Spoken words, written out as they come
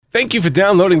Thank you for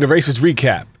downloading the Racers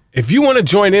Recap. If you want to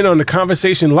join in on the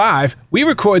conversation live, we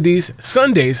record these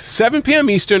Sundays, 7 p.m.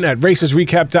 Eastern at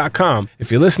racersrecap.com. If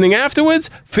you're listening afterwards,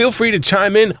 feel free to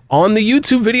chime in on the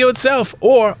YouTube video itself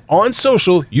or on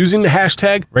social using the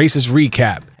hashtag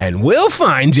RacersRecap. And we'll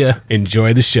find you.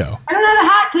 Enjoy the show. I don't have a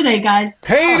hat today, guys.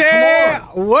 Hey there!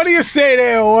 What do you say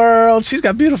there, world? She's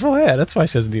got beautiful hair. That's why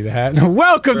she doesn't need a hat.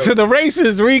 Welcome to the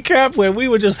Racers Recap, where we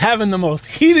were just having the most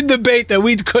heated debate that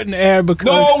we couldn't air because...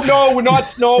 No, we're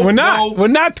not. No, we're not. No. We're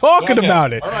not talking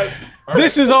about it. All right.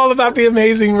 This is all about the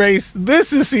amazing race.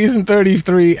 This is season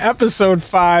 33, episode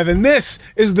 5, and this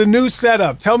is the new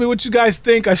setup. Tell me what you guys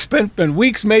think. I spent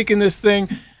weeks making this thing,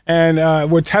 and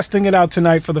we're testing it out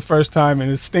tonight for the first time, and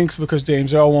it stinks because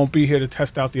James Earl won't be here to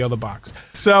test out the other box.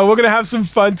 So we're going to have some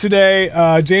fun today.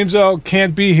 James Earl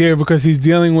can't be here because he's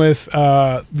dealing with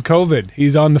COVID.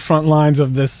 He's on the front lines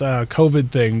of this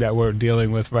COVID thing that we're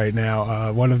dealing with right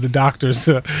now. One of the doctors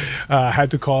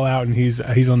had to call out, and he's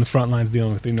on the front lines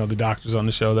dealing with, the doctors on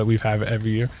the show that we've had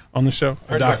every year on the show.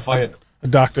 A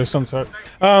doctor of some sort.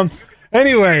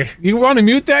 Anyway, you want to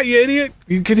mute that, you idiot?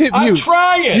 You can hit mute. I'm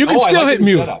trying. You can still hit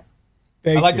mute.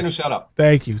 I like the new setup.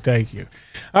 Thank you.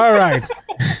 All right.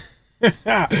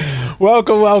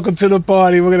 Welcome to the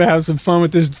party. We're going to have some fun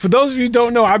with this. For those of you who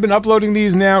don't know, I've been uploading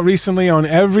these now recently on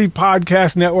every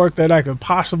podcast network that I could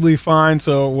possibly find.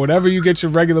 So whatever you get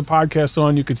your regular podcasts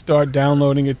on, you could start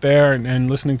downloading it there and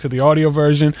listening to the audio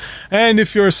version. And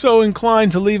if you're so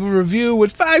inclined to leave a review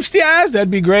with 5 stars,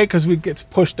 that'd be great because we get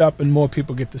pushed up and more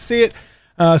people get to see it.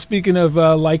 Speaking of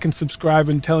like and subscribe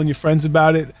and telling your friends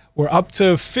about it, we're up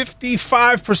to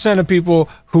 55% of people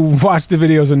who watch the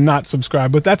videos and not subscribe,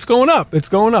 but that's going up. It's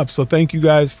going up. So thank you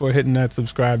guys for hitting that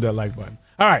subscribe, that like button.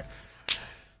 All right.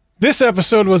 This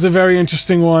episode was a very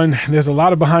interesting one. There's a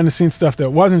lot of behind the scenes stuff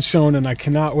that wasn't shown, and I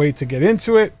cannot wait to get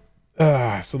into it.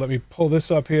 So let me pull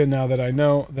this up here now that I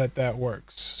know that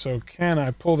works. So can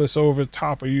I pull this over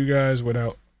top of you guys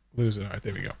without losing? All right,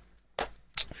 there we go.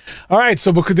 All right,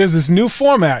 so because there's this new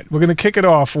format, we're going to kick it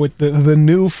off with the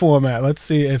new format. Let's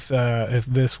see if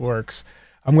this works.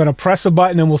 I'm going to press a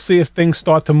button and we'll see if things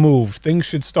start to move. Things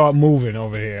should start moving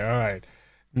over here. All right,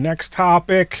 next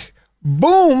topic.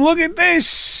 Boom, look at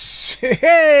this.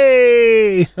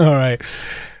 Hey! All right.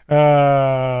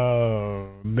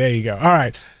 There you go. All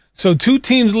right. So 2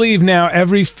 teams leave now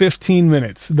every 15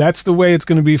 minutes. That's the way it's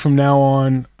going to be from now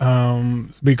on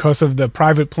because of the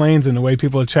private planes and the way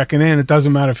people are checking in. It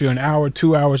doesn't matter if you're an hour,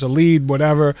 2 hours, a lead,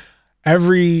 whatever.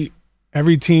 Every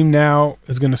team now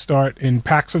is going to start in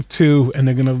packs of 2, and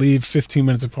they're going to leave 15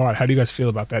 minutes apart. How do you guys feel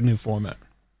about that new format?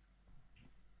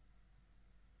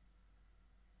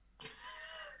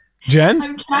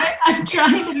 Jen?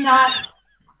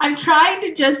 I'm trying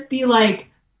to just be like,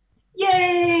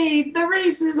 yay, the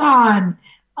race is on.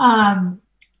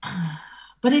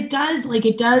 But it does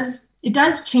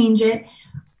change it.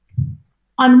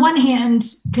 On one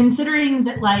hand, considering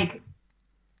that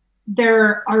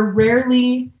there are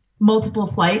rarely multiple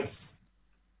flights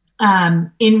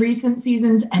in recent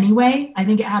seasons anyway. I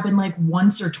think it happened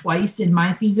once or twice in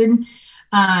my season.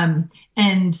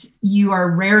 And you are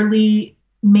rarely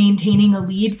maintaining a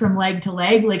lead from leg to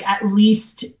leg. At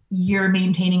least you're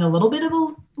maintaining a little bit of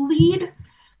a lead.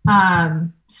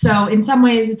 So in some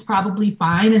ways it's probably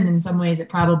fine, and in some ways it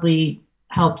probably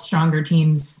helps stronger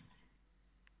teams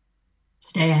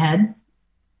stay ahead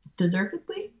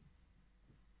deservedly.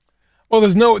 Well,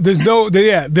 there's no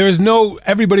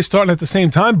everybody starting at the same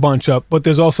time bunch up, but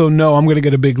there's also I'm going to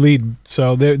get a big lead.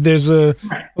 So there's a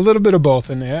little bit of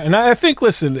both in there. And I think,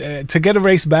 listen, to get a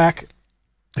race back,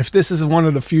 if this is one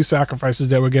of the few sacrifices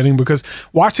that we're getting, because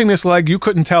watching this leg, you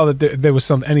couldn't tell that there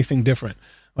was anything different.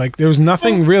 There was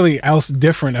nothing really else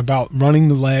different about running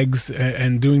the legs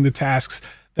and doing the tasks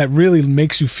that really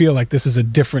makes you feel like this is a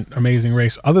different, amazing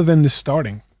race other than the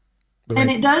starting. And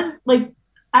it does,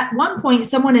 at one point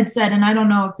someone had said, and I don't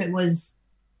know if it was,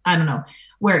 I don't know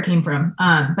where it came from,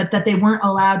 but that they weren't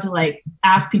allowed to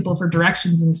ask people for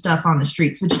directions and stuff on the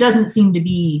streets, which doesn't seem to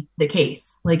be the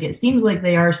case. It seems like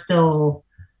they are still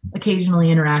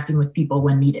occasionally interacting with people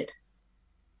when needed.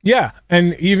 Yeah,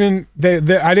 and even they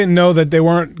I didn't know that they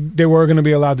were going to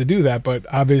be allowed to do that, but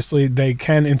obviously they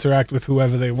can interact with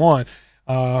whoever they want,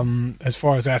 as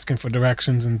far as asking for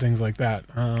directions and things like that.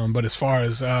 But as far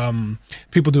as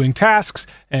people doing tasks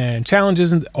and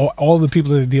challenges, and all the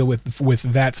people that deal with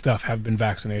that stuff have been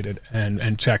vaccinated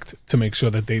and checked to make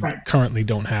sure that they currently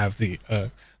don't have the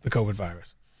COVID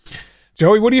virus.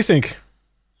 Joey, what do you think?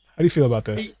 How do you feel about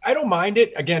this? I don't mind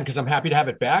it, again, because I'm happy to have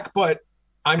it back, but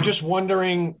I'm just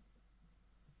wondering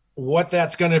what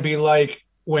that's going to be like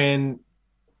when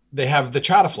they have the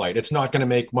charter flight. It's not going to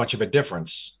make much of a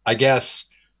difference. I guess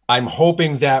I'm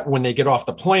hoping that when they get off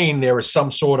the plane, there is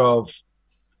some sort of,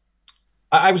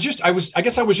 I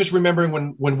guess I was just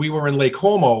remembering when we were in Lake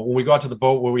Como, when we got to the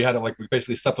boat where we had to, like, we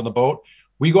basically slept on the boat.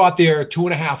 We got there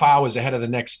 2.5 hours ahead of the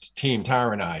next team,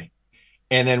 Tara and I.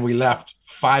 And then we left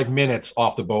 5 minutes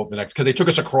off the boat because they took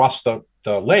us across the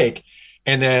lake.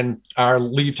 And then our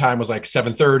leave time was like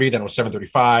 7:30, then it was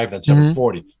 7:35, then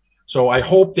 7:40. So I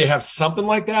hope they have something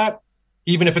like that,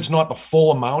 even if it's not the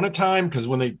full amount of time, because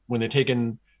when they're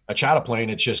taking a charter plane,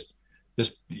 it's just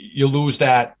this, you lose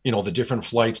that, the different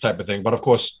flights type of thing. But of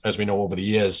course, as we know over the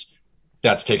years,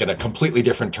 that's taken a completely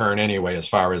different turn anyway, as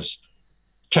far as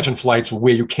catching flights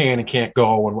where you can and can't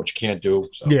go and what you can't do.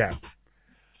 So yeah, I'm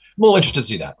a little interested to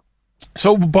see that.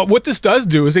 So, but what this does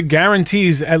do is it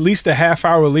guarantees at least a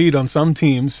half-hour lead on some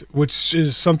teams, which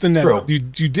is something that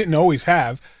you didn't always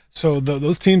have. So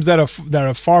those teams that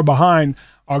are far behind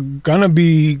are gonna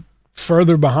be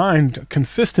further behind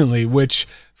consistently, which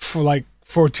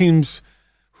for teams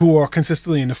who are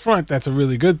consistently in the front, that's a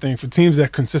really good thing. For teams that are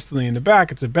consistently in the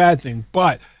back, it's a bad thing.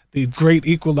 But the great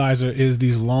equalizer is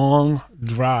these long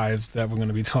drives that we're going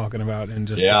to be talking about in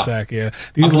just a sec. Yeah,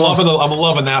 I'm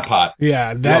loving that part.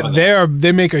 Yeah,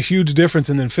 they make a huge difference,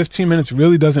 and then 15 minutes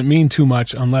really doesn't mean too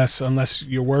much unless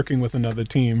you're working with another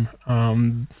team.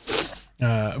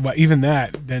 But even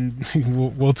that, then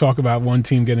we'll talk about one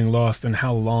team getting lost and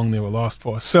how long they were lost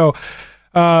for. So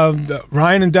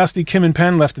Ryan and Dusty, Kim and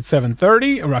Penn left at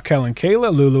 7:30. Raquel and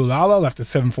Kayla, Lulu Lala left at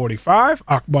 7:45.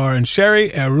 Akbar and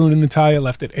Sherry, Arun and Natalia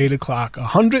left at 8 o'clock.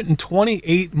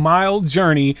 128-mile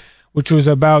journey, which was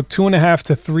about 2.5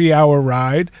 to 3 hour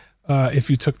ride if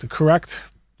you took the correct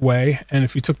way. And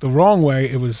if you took the wrong way,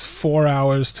 it was 4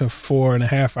 hours to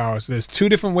 4.5 hours. There's two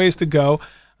different ways to go.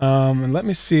 And let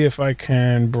me see if I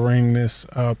can bring this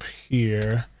up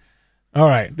here. All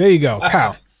right, there you go.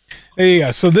 Pow. There you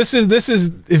go. So this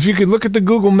is if you could look at the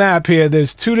Google map here,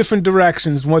 there's two different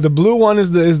directions. The blue one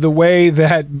is the way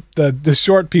that the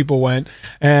short people went,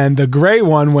 and the gray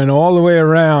one went all the way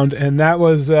around, and that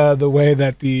was the way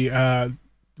that the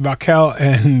Raquel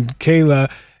and Kayla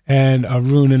and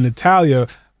Arun and Natalia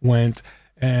went.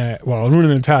 Well, Arun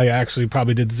and Natalia actually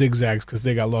probably did zigzags because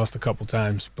they got lost a couple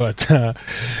times. But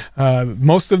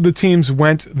most of the teams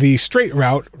went the straight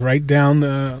route, right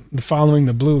down following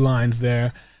the blue lines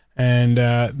there. And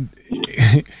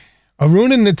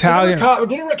Arun and Natalia.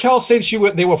 Didn't Raquel say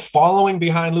they were following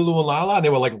behind Lulu and Lala, and they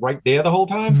were like right there the whole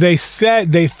time? They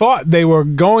said they thought they were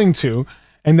going to.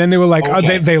 And then they were like,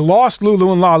 they lost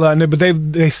Lulu and Lala, but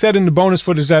they said in the bonus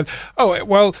footage that,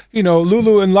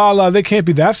 Lulu and Lala, they can't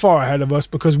be that far ahead of us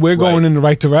because we're going in the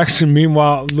right direction.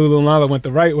 Meanwhile, Lulu and Lala went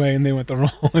the right way, and they went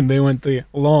the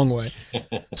long way.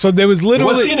 So there was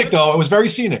literally. It was scenic though. It was very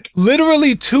scenic.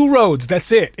 Literally two roads.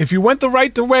 That's it. If you went the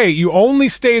right way, you only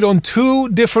stayed on two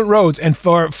different roads, and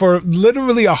for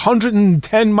literally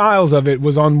 110 miles of it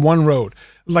was on one road.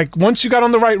 Like, once you got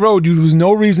on the right road, there was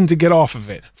no reason to get off of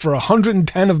it for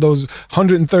 110 of those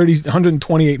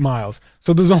 128 miles.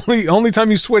 So there's only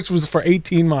time you switched was for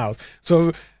 18 miles.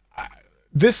 So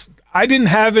I didn't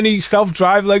have any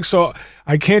self-drive legs, so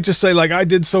I can't just say like I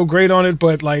did so great on it,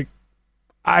 but like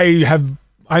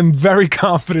I'm very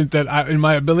confident that in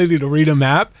my ability to read a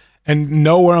map and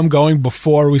know where I'm going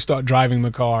before we start driving the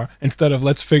car, instead of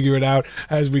let's figure it out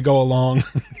as we go along,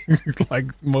 like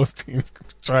most teams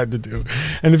tried to do.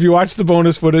 And if you watch the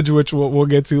bonus footage, which we'll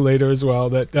get to later as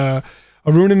well, that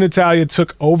Arun and Natalia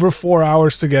took over 4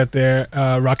 hours to get there.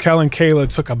 Raquel and Kayla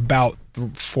took about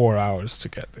 4 hours to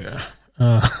get there.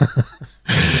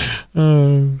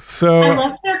 So I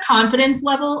love their confidence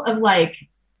level of like,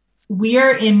 we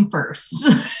are in first.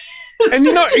 And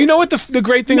you know what the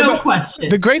great thing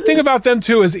the great thing about them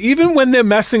too is even when they're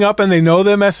messing up and they know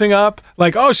they're messing up,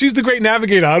 like, oh, she's the great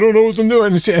navigator, I don't know what I'm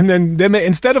doing, and then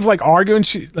instead of like arguing,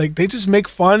 they just make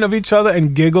fun of each other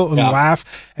and giggle and laugh,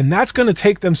 and that's going to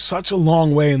take them such a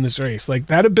long way in this race. Like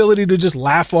that ability to just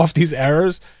laugh off these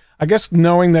errors. I guess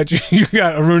knowing that you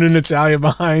got Arun and Natalia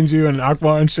behind you and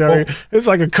Akbar and Sherry, it's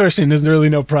like a cushion. There's really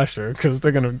no pressure because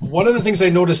they're gonna. One of the things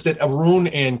I noticed that Arun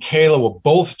and Kayla were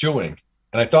both doing,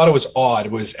 and I thought it was odd,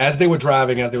 was as they were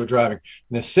driving, and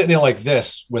they're sitting there like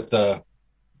this with the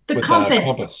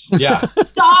compass. Yeah.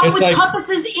 Stop with like,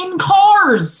 compasses in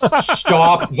cars.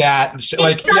 Stop that.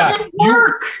 It doesn't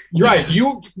work. You're right.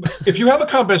 If you have a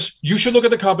compass, you should look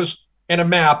at the compass and a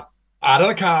map out of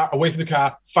the car, away from the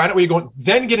car, find out where you're going,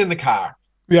 then get in the car.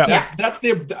 Yeah. That's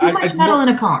the too much metal in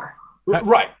a car.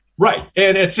 Right.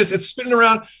 And it's spinning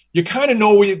around. You kind of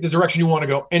know the direction you want to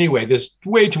go. Anyway, there's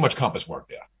way too much compass work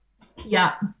there.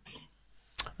 Yeah.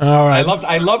 All right.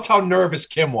 I loved how nervous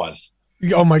Kim was.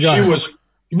 Oh my God. She was.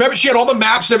 Remember, she had all the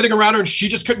maps and everything around her, and she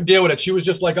just couldn't deal with it. She was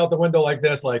just like out the window like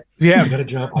this, like, yeah, I gotta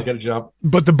jump.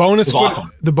 But the bonus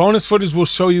awesome. The bonus footage will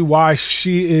show you why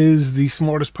she is the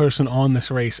smartest person on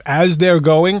this race. As they're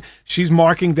going, she's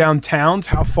marking down towns,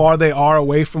 how far they are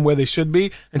away from where they should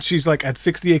be, and she's like at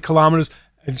 68 kilometers.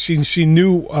 And she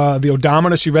knew the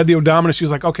odometer. She read the odometer. She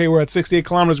was like, okay, we're at 68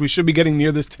 kilometers. We should be getting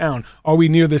near this town. Are we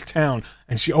near this town?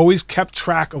 And she always kept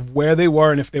track of where they were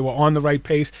and if they were on the right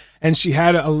pace. And she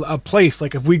had a place.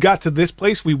 Like, if we got to this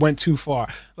place, we went too far.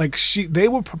 Like, they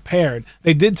were prepared.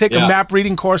 They did take a map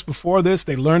reading course before this.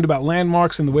 They learned about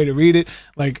landmarks and the way to read it.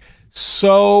 Like,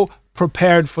 so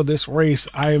prepared for this race.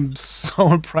 I am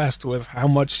so impressed with how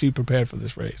much she prepared for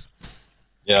this race.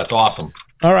 Yeah, it's awesome.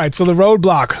 All right, so the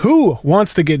roadblock. Who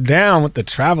wants to get down with the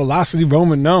Travelocity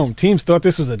Roman Gnome? Teams thought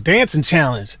this was a dancing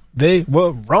challenge. They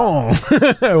were wrong.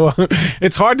 Well,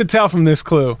 it's hard to tell from this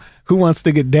clue. Who wants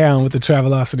to get down with the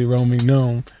Travelocity Roman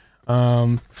Gnome?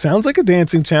 Sounds like a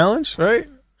dancing challenge, right?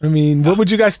 I mean, what would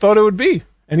you guys thought it would be?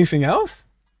 Anything else?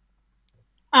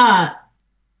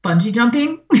 Bungee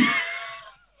jumping.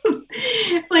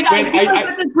 Like, I feel like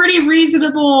that's a pretty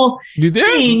reasonable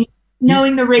thing,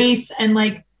 knowing the race and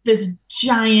like this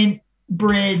giant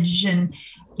bridge. And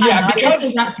I guess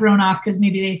they got thrown off because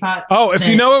maybe they thought, if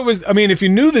you know it was, I mean, if you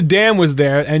knew the dam was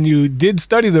there and you did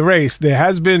study the race, there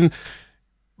has been,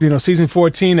 season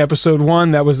 14, episode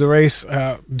 1, that was the race.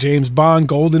 James Bond,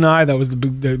 GoldenEye, that was the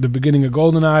beginning of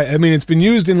GoldenEye. I mean, it's been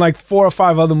used in like 4 or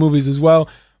 5 other movies as well.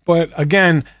 But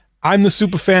again, I'm the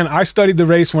super fan. I studied the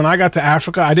race. When I got to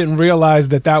Africa, I didn't realize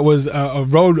that was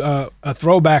a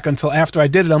throwback until after I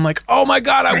did it. I'm like, oh my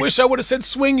God, I wish I would have said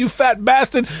swing, you fat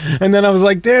bastard. And then I was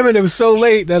like, damn it, it was so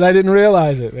late that I didn't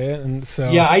realize it, man. And so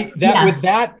with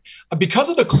that, because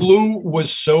of the clue it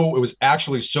was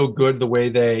actually so good the way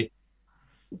they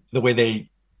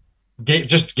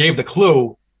gave the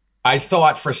clue. I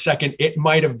thought for a second it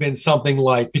might have been something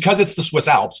like, because it's the Swiss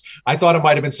Alps, I thought it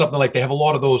might have been something like they have a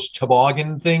lot of those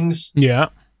toboggan things. Yeah.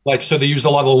 Like, so they used a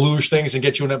lot of the luge things and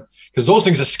get you in a, because those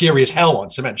things are scary as hell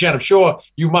on cement. Jen, I'm sure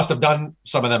you must have done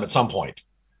some of them at some point.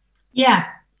 Yeah.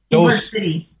 Those,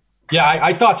 yeah,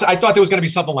 I thought there was going to be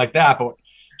something like that, but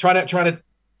trying to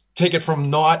take it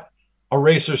from not a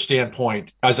racer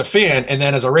standpoint as a fan, and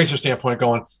then as a racer standpoint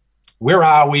going, where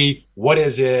are we? What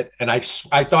is it? And I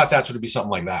thought that's what would be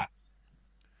something like that.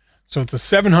 So it's a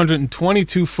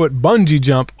 722-foot bungee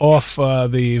jump off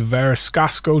the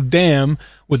Variscasco Dam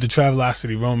with the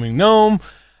Travelocity Roaming Gnome.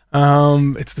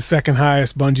 It's the second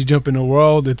highest bungee jump in the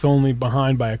world. It's only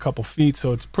behind by a couple feet,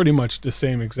 so it's pretty much the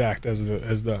same exact as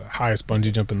the highest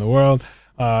bungee jump in the world.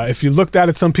 If you looked at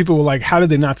it, some people were like, how did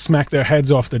they not smack their heads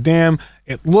off the dam?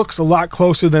 It looks a lot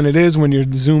closer than it is when you're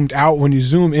zoomed out. When you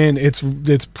zoom in, it's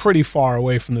pretty far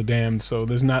away from the dam, so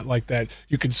there's not like that.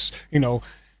 You could,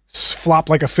 flop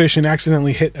like a fish and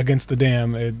accidentally hit against the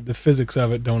dam. The physics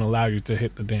of it don't allow you to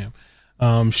hit the dam.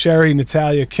 Sherry,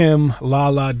 Natalia, Kim,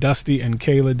 Lala, Dusty, and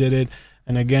Kayla did it.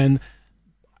 And again,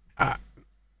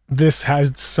 this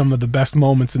has some of the best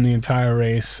moments in the entire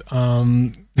race.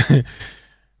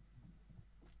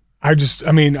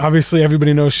 Obviously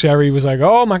everybody knows Sherry was like,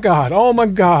 oh my God, oh my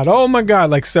God, oh my God,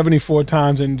 like 74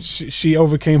 times. And she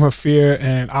overcame her fear,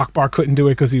 and Akbar couldn't do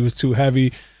it because he was too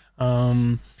heavy.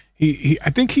 I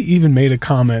think he even made a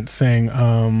comment saying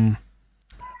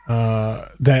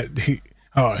that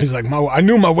he's like, I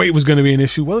knew my weight was going to be an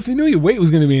issue. Well, if you knew your weight was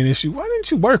going to be an issue, why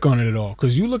didn't you work on it at all?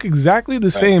 Because you look exactly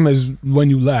the same as when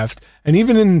you left. And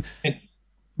even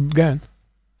go ahead.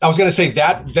 I was going to say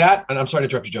that, and I'm sorry to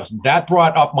interrupt you, Justin, that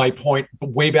brought up my point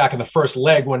way back in the first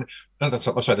leg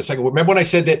the second. Remember when I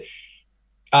said that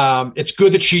it's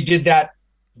good that she did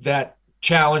that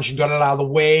challenge and got it out of the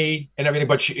way and everything,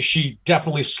 but she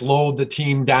definitely slowed the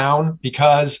team down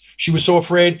because she was so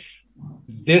afraid.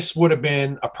 This would have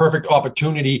been a perfect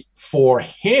opportunity for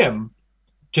him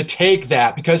to take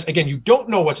that, because again, you don't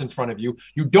know what's in front of you.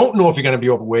 You don't know if you're going to be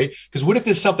overweight, because what if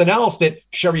there's something else that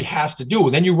Sherry has to do?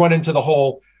 And then you run into the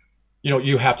whole,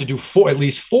 you have to do at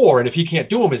least four. And if he can't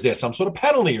do them, is there some sort of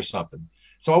penalty or something?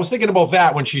 So I was thinking about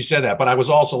that when she said that, but I was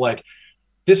also like,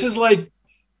 this is like,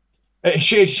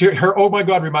 her oh my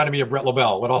God reminded me of Brett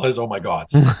LaBelle with all his oh my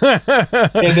gods.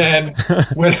 And then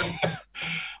when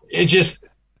it just,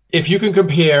 if you can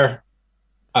compare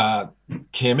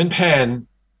Kim and Penn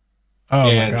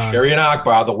and Sherry and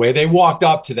Akbar, the way they walked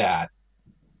up to that,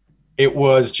 it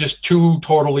was just two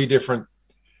totally different,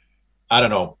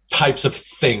 types of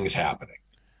things happening.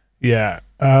 Yeah.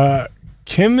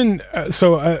 Kim and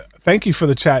thank you for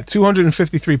the chat.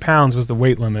 253 pounds was the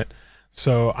weight limit.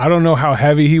 So I don't know how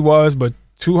heavy he was, but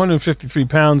 253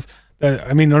 pounds,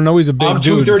 I mean, I know he's a big I'm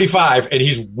dude. 235, and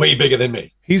he's way bigger than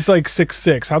me. He's like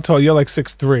 6'6". How tall? You're like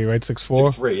 6'3", right?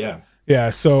 6'4"? 6'3", yeah. Yeah.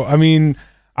 So I mean,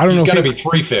 I don't know. He's He's got to be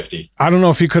 350. I don't know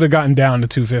if he could have gotten down to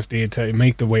 250 to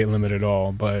make the weight limit at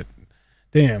all. But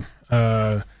damn.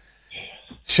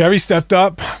 Sherry stepped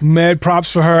up, mad props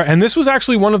for her, and this was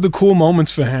actually one of the cool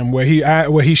moments for him where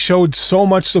he showed so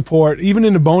much support. Even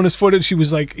in the bonus footage, he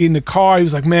was like in the car, he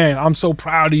was like, "Man, I'm so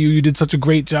proud of you. You did such a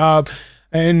great job."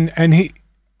 And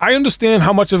I understand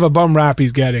how much of a bum rap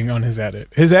he's getting on his edit.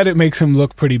 His edit makes him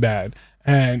look pretty bad.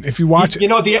 And if you watch it, you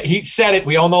know, he said it.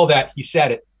 We all know that he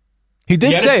said it. He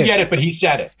did say it. But he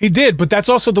said it. He did, but that's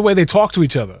also the way they talk to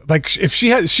each other. Like if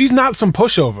she's not some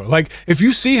pushover. Like if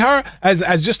you see her as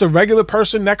just a regular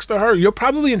person next to her, you're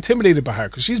probably intimidated by her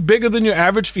because she's bigger than your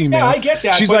average female. Yeah, I get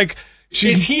that.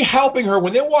 Is he helping her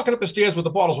when they're walking up the stairs with the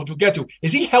bottles, which we'll get to?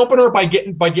 Is he helping her by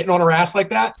getting on her ass like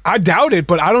that? I doubt it,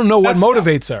 but I don't know what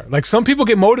motivates her. Like some people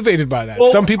get motivated by that.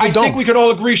 Well, some people don't. I think we can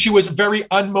all agree she was very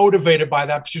unmotivated by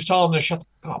that because she was telling them to shut the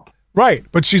fuck up. Right,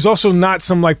 but she's also not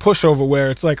some like pushover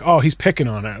where it's like, oh, he's picking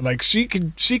on her. Like she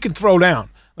can throw down.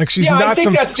 Like she's not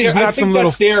some little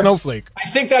snowflake. I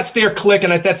think that's their clique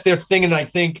and that's their thing, and I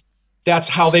think that's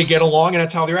how they get along and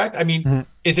that's how they act. I mean,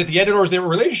 is it the edit or is their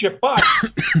relationship? But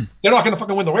they're not going to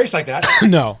fucking win the race like that.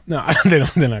 No, they're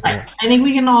not going to. I think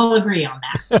we can all agree on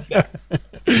that.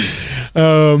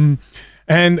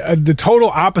 And the total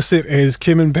opposite is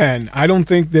Kim and Penn. I don't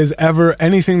think there's ever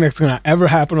anything that's going to ever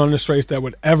happen on this race that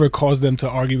would ever cause them to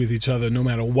argue with each other, no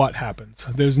matter what happens.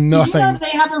 There's nothing. Did you know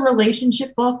they have a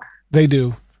relationship book? They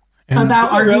do.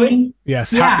 About arguing? Really?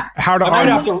 Yes. Yeah. How to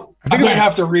argue. I might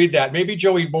have to read that. Maybe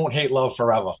Joey won't hate love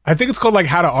forever. I think it's called like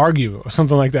How to Argue or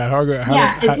something like that.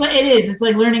 It is. It's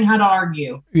like learning how to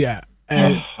argue. Yeah.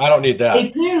 And I don't need that.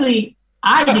 They clearly.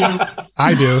 I do.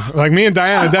 I do. Like me and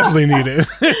Diana definitely need it.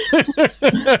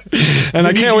 And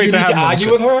I can't wait to have argue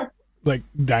with her. Like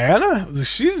Diana,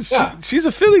 she's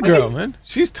a Philly girl, man.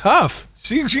 She's tough.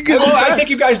 She gets. Well, I think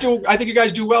you guys do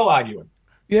well arguing.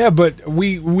 Yeah, but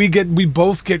we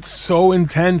both get so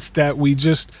intense that we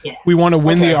want to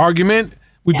win the argument.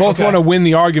 We both want to win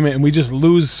the argument, and we just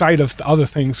lose sight of the other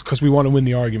things because we want to win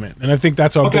the argument. And I think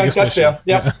that's our biggest issue. Fair.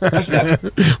 Yeah, that's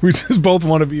that. We just both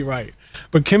want to be right.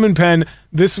 But Kim and Penn,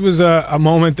 this was a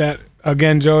moment that,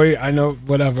 again, Joey, I know,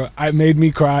 whatever, it made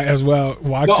me cry as well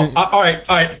watching. Well, all right.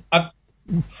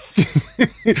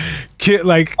 Kid,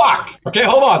 like, fuck. Okay,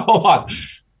 hold on.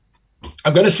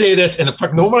 I'm going to say this, and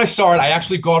the moment I saw it, I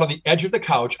actually got on the edge of the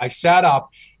couch. I sat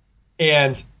up,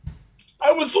 and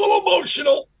I was a little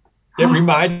emotional. It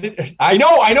reminded. I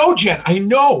know, Jen. I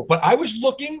know, but I was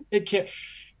looking at Kim.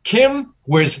 Kim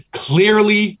was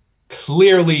clearly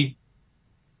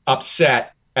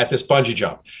upset at this bungee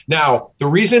jump. Now, the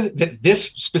reason that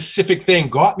this specific thing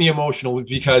got me emotional was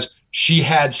because she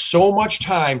had so much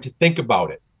time to think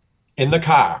about it in the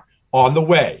car on the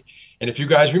way. And if you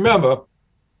guys remember,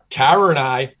 Tara and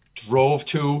I drove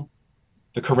to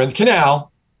the Corinth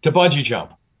Canal to bungee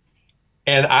jump.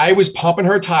 And I was pumping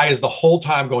her tires the whole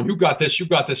time going, you got this,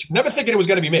 never thinking it was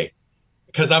going to be me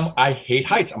because I hate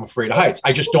heights. I'm afraid of heights.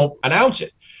 I just don't announce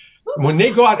it. When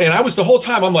they go out, and I was the whole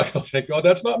time, I'm like, oh, thank God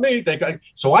that's not me. Thank God.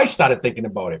 So I started thinking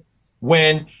about it.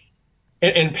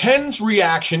 And Penn's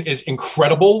reaction is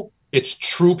incredible. It's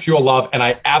true, pure love, and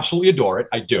I absolutely adore it.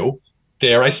 I do.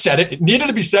 There, I said it. It needed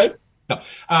to be said. No.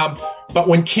 But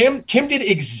when Kim did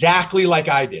exactly like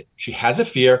I did. She has a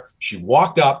fear. She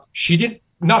walked up. She did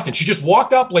nothing. She just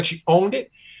walked up like she owned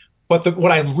it. But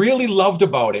what I really loved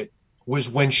about it was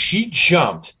when she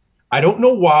jumped. I don't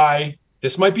know why.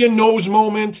 This might be a nose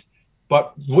moment.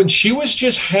 But when she was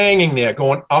just hanging there,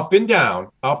 going up and down,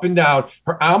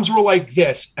 her arms were like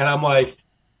this. And I'm like,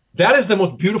 that is the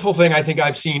most beautiful thing I think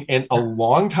I've seen in a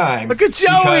long time. Look at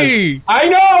Joey. I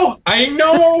know.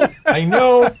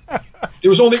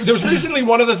 There was recently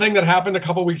one other thing that happened a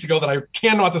couple of weeks ago that I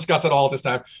cannot discuss at all at this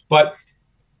time. But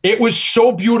it was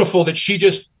so beautiful that she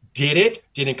just did it,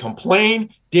 didn't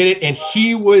complain, did it. And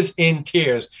he was in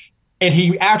tears. And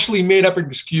he actually made up an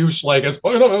excuse like,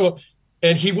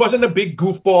 and he wasn't a big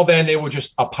goofball then. They were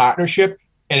just a partnership,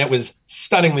 and it was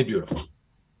stunningly beautiful.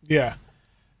 Yeah.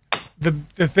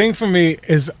 The thing for me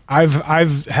is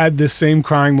I've had this same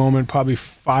crying moment probably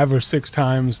 5 or 6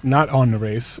 times, not on the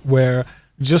race, where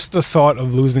just the thought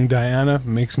of losing Diana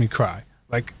makes me cry.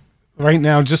 Like right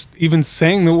now, just even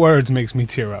saying the words makes me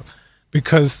tear up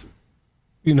because,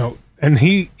 and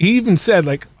he even said,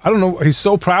 like, I don't know, he's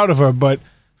so proud of her, but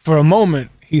for a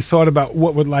moment, he thought about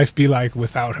what would life be like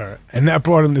without her, and that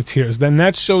brought him to tears. Then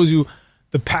that shows you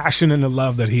the passion and the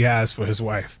love that he has for his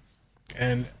wife.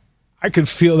 And I could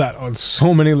feel that on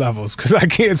so many levels because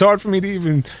it's hard for me to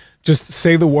even just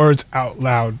say the words out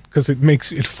loud because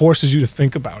it forces you to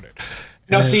think about it.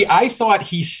 Now, see, I thought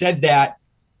he said that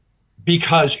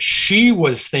because she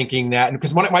was thinking that, and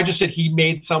because when I just said he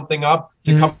made something up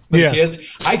to come to tears,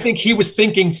 I think he was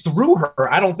thinking through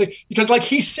her. I don't think, because like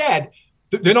he said,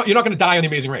 you're not going to die on The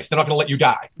Amazing Race. They're not going to let you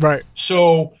die. Right.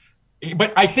 So,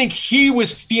 but I think he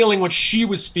was feeling what she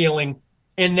was feeling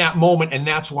in that moment, and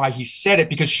that's why he said it,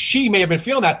 because she may have been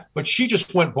feeling that, but she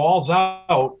just went balls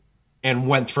out and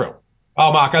went through.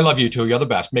 Oh, Mark, I love you too. You're the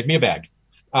best. Make me a bag.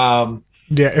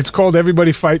 Yeah, it's called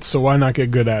Everybody Fights, so why not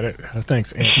get good at it?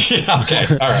 Thanks, Andy. Yeah,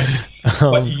 okay, all right.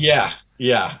 But yeah.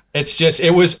 It's just,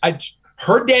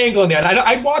 her dangling that.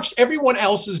 I watched everyone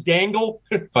else's dangle.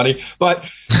 Funny, but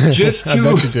just I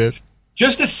bet you did.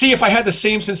 Just to see if I had the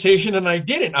same sensation, and I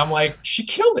didn't. I'm like, she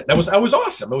killed it. That was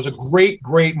awesome. It was a great,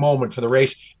 great moment for the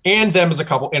race and them as a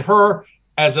couple, and her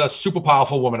as a super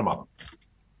powerful woman and mother.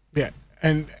 Yeah,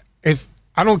 and if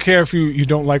I don't care if you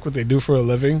don't like what they do for a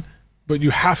living, but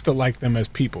you have to like them as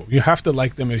people. You have to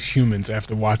like them as humans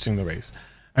after watching the race.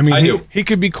 I mean, he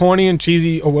could be corny and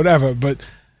cheesy or whatever, but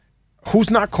who's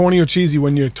not corny or cheesy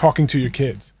when you're talking to your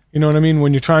kids? You know what I mean?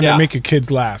 When you're trying to make your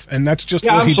kids laugh, and that's just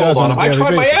what he does on a daily basis. I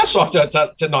tried my ass off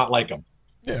to not like them.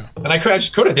 Yeah, and I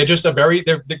just couldn't. They're just they're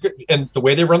good, and the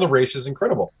way they run the race is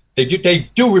incredible. They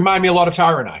do remind me a lot of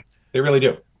Tara and I. They really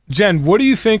do. Jen, what do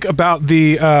you think about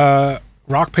the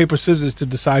rock paper scissors to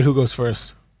decide who goes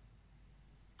first?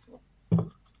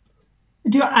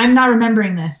 I'm not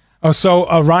remembering this. Oh,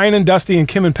 so Ryan and Dusty and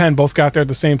Kim and Penn both got there at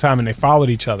the same time, and they followed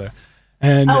each other.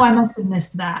 And I must have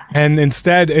missed that. And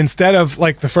instead of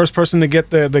like the first person to get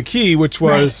the key, which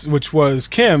was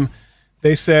Kim,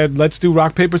 they said, let's do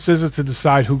rock paper scissors to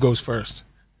decide who goes first.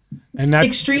 And that's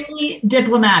extremely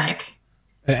diplomatic.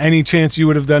 Any chance you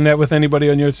would have done that with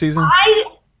anybody on your season?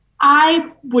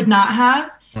 I would not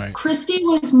have. Right. Christy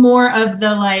was more of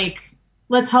the like,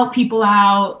 let's help people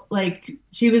out. Like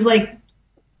she was like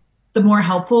the more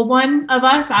helpful one of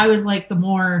us. I was like the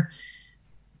more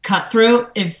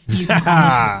cutthroat, if you can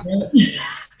call it.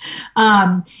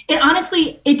 It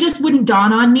honestly, it just wouldn't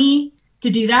dawn on me to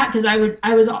do that, because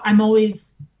I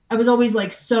was always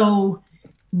like so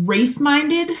race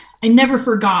minded. I never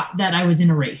forgot that I was in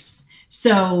a race.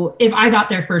 So if I got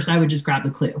there first, I would just grab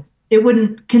the clue. It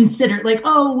wouldn't consider like,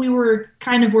 oh, we were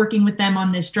kind of working with them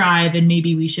on this drive and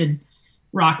maybe we should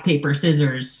rock, paper,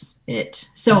 scissors it.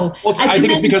 So I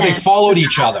think it's because they followed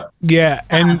each other. Yeah.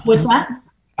 And what's that?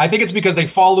 I think it's because they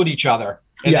followed each other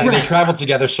and then they traveled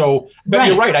together. So, but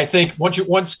you're right. I think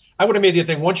once I would have made the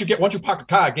thing, once you park the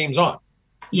car, game's on.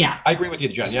 Yeah. I agree with you,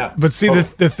 Jen. Yeah. But see,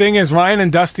 the thing is, Ryan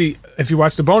and Dusty, if you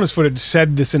watch the bonus footage,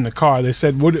 said this in the car. They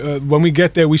said, when we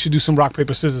get there, we should do some rock,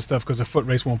 paper, scissors stuff because a foot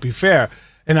race won't be fair.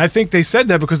 And I think they said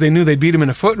that because they knew they'd beat him in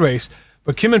a foot race.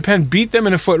 But Kim and Penn beat them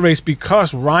in a foot race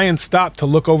because Ryan stopped to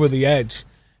look over the edge.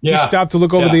 Yeah. He stopped to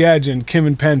look over the edge, and Kim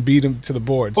and Penn beat him to the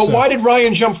board. But why did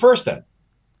Ryan jump first then?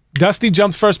 Dusty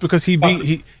jumped first because he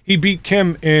beat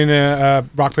Kim in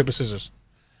rock, paper, scissors.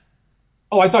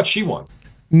 Oh, I thought she won.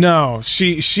 No,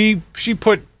 she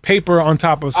put paper on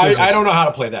top of scissors. I don't know how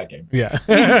to play that game. Yeah.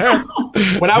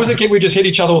 When I was a kid, we just hit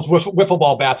each other with wiffle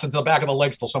ball bats into the back of the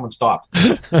legs till someone stopped.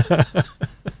 I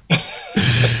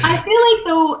feel like,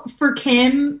 though, for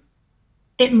Kim,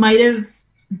 it might have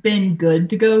been good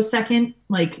to go second,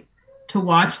 like to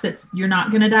watch that you're not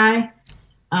going to die.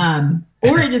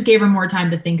 Or it just gave her more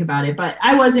time to think about it. But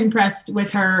I was impressed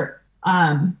with her,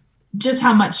 just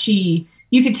how much you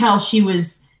could tell she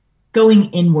was going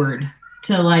inward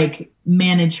to like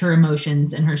manage her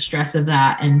emotions and her stress of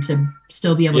that and to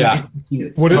still be able to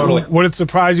execute. Would it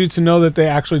surprise you to know that they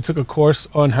actually took a course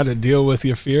on how to deal with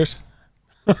your fears?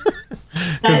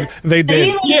 They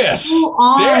did. Yes.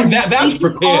 That's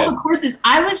prepared. All the courses.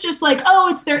 I was just like, oh,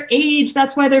 it's their age.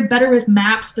 That's why they're better with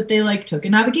maps, but they like took a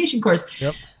navigation course.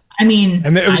 Yep. I mean,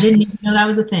 I didn't even know that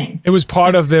was a thing. It was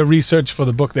part of their research for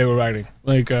the book they were writing,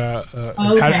 like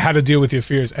how to deal with your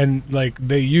fears, and like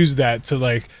they use that to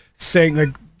like saying like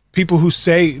people who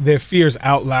say their fears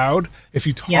out loud. If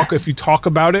you talk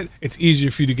about it, it's easier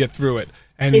for you to get through it,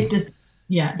 and it just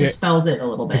dispels it a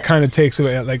little bit. It kind of takes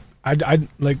away like I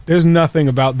like. There's nothing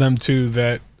about them two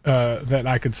that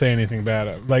I could say anything bad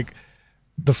of. Like.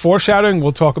 The foreshadowing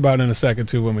we'll talk about in a second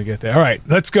too when we get there. All right,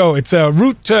 let's go. It's a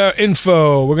route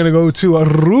info. We're gonna go to a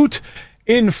route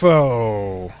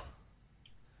info.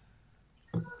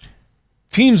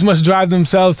 Teams must drive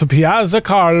themselves to Piazza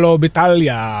Carlo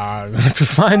Battaglia to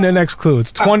find their next clue.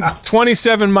 It's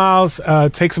 27 miles.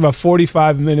 Takes about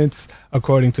 45 minutes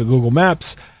according to Google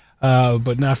Maps,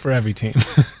 but not for every team.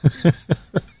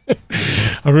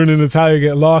 Arun and Natalia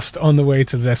get lost on the way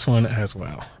to this one as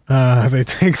well. They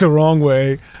take the wrong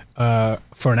way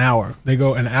for an hour. They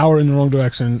go an hour in the wrong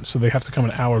direction, so they have to come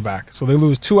an hour back. So they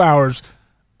lose 2 hours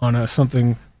on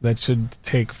something that should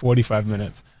take 45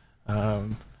 minutes.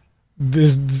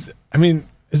 Is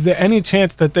there any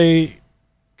chance that they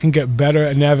can get better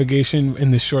at navigation in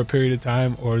this short period of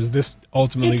time, or is this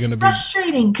ultimately going to be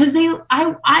frustrating? Because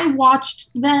I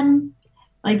watched them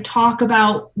like talk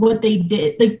about what they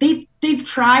did. Like they've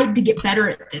tried to get better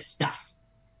at this stuff,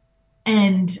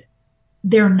 and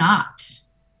they're not.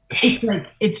 It's like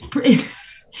it's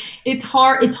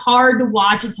hard. It's hard to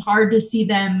watch. It's hard to see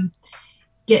them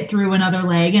get through another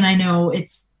leg. And I know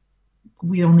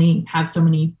we only have so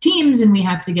many teams, and we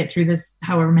have to get through this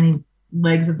however many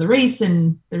legs of the race,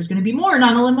 and there's going to be more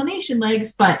non-elimination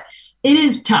legs, but it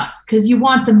is tough because you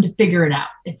want them to figure it out.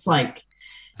 It's like,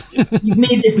 you've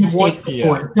made this mistake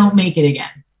before. Don't make it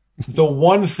again. The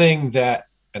one thing that,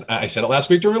 and I said it last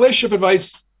week during relationship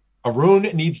advice,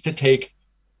 Natalia needs to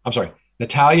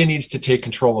take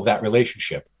control of that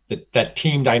relationship, that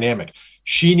team dynamic.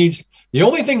 The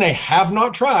only thing they have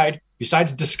not tried,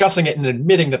 besides discussing it and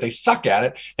admitting that they suck at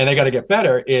it and they got to get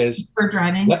better, is for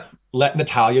driving. Let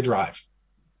Natalia drive.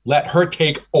 Let her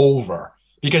take over,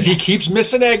 because he keeps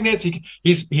missing exits.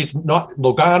 He's not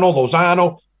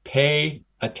Lozano. Pay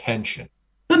attention.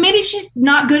 But maybe she's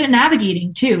not good at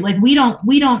navigating too. Like we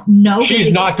don't know. She's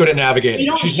not good at navigating. They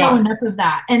don't show enough of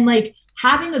that. And like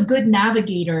having a good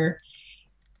navigator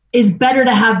is better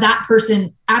to have that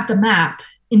person at the map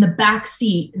in the back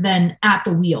seat than at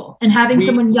the wheel. And having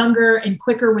someone younger and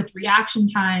quicker with reaction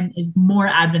time is more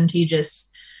advantageous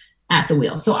at the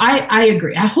wheel. So I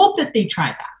agree. I hope that they try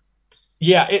that.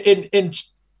 Yeah. And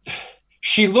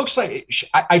she looks like,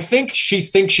 I think she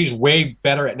thinks she's way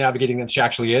better at navigating than she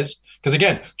actually is. Because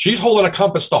again, she's holding a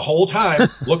compass the whole time,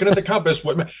 looking at the compass.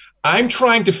 I'm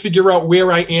trying to figure out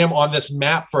where I am on this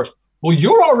map first. Well,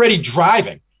 you're already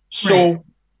driving. So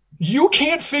you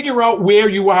can't figure out where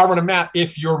you are on a map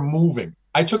if you're moving.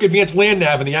 I took advanced land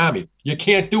nav in the Army. You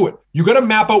can't do it. You got to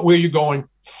map out where you're going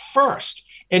first.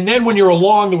 And then when you're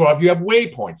along the road, you have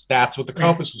waypoints. That's what the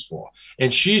compass is for.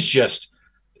 And she's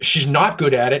not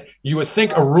good at it. You would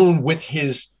think Arun, with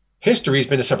his history, he's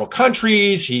been to several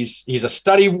countries. He's a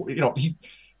study,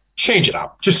 change it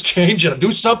up. Just change it up.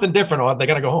 Do something different, or they're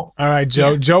going to go home. All right,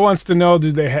 Joe. Yeah. Joe wants to know,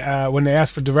 do they when they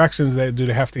ask for directions, do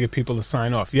they have to get people to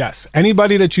sign off? Yes.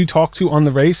 Anybody that you talk to on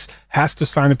the race has to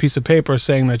sign a piece of paper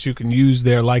saying that you can use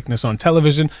their likeness on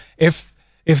television.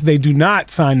 If they do not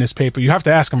sign this paper, you have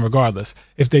to ask them regardless.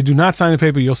 If they do not sign the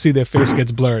paper, you'll see their face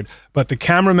gets blurred. But the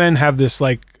cameramen have this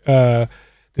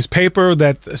this paper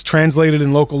that is translated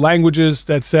in local languages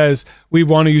that says, we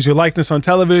want to use your likeness on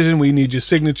television. We need your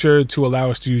signature to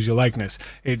allow us to use your likeness.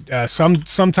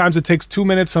 Sometimes it takes 2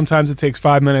 minutes, sometimes it takes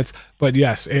 5 minutes. But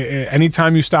yes,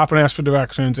 anytime you stop and ask for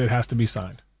directions, it has to be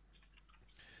signed.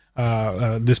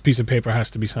 This piece of paper has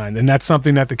to be signed. And that's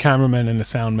something that the cameramen and the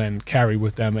soundmen carry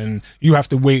with them. And you have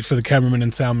to wait for the cameraman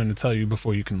and soundman to tell you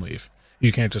before you can leave.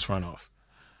 You can't just run off.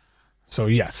 So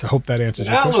yes, I hope that answers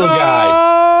your question. Little guy.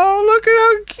 Oh, look at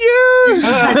how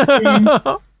cute.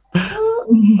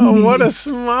 Oh, what a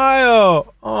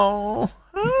smile. Oh,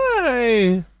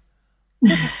 hi. We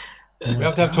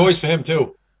have to have toys for him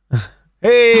too.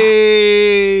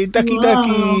 Hey, ducky. You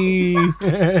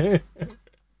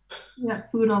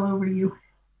got food all over you.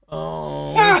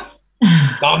 Oh.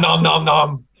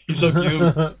 Nom. He's so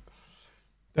cute.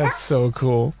 That's so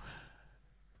cool.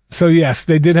 So yes,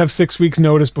 they did have 6 weeks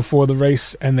notice before the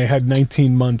race, and they had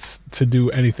 19 months to do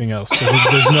anything else. So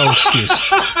there's no excuse.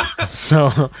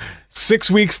 So 6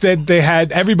 weeks that they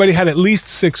had, everybody had at least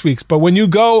 6 weeks. But when you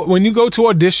go to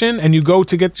audition and you go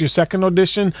to get your second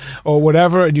audition or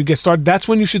whatever, and you get started, that's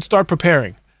when you should start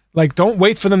preparing. Like, don't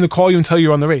wait for them to call you and tell you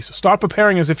you're on the race. Start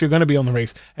preparing as if you're going to be on the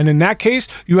race. And in that case,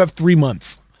 you have 3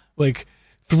 months. Like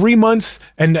 3 months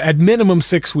and at minimum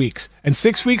 6 weeks. And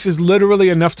 6 weeks is literally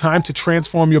enough time to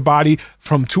transform your body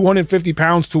from 250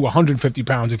 pounds to 150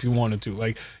 pounds if you wanted to.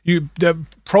 Like, the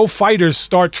pro fighters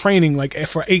start training like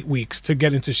for 8 weeks to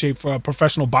get into shape for a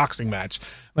professional boxing match.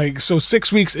 Like, so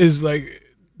 6 weeks is like,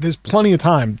 there's plenty of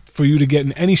time for you to get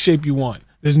in any shape you want.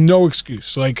 There's no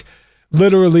excuse. Like,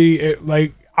 literally,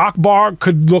 Akbar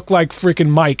could look like freaking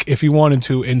Mike if he wanted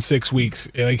to in 6 weeks.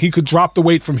 Like, he could drop the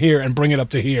weight from here and bring it up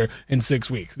to here in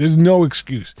 6 weeks. There's no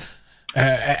excuse.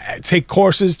 Take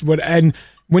courses, and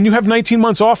when you have 19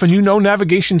 months off and you know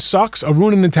navigation sucks,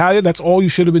 Arun and Natalia, that's all you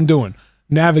should have been doing.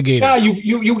 Navigating. Yeah,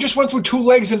 you just went through 2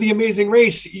 legs of the Amazing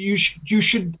Race. You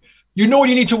know what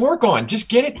you need to work on. Just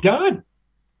get it done.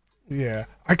 Yeah,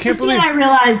 I can't Christine believe. and I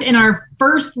realized in our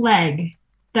first leg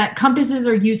that compasses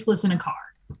are useless in a car.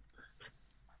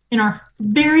 In our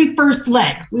very first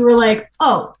leg, we were like,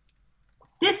 oh,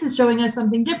 this is showing us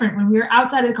something different when we were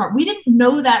outside of the car. We didn't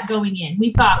know that going in.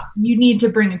 We thought you need to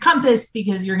bring a compass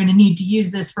because you're going to need to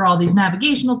use this for all these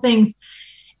navigational things.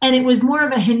 And it was more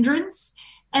of a hindrance.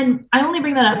 And I only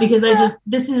bring that up because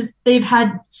they've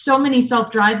had so many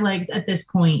self-drive legs at this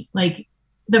point. Like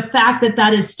the fact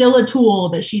that is still a tool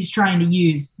that she's trying to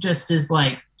use just is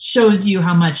like, shows you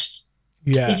how much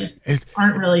they just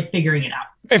aren't really figuring it out.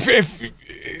 If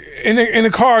in a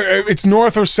car, it's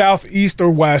north or south, east or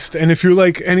west, and if you're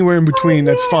like anywhere in between,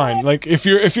 that's fine. Like if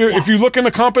you look in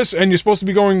the compass and you're supposed to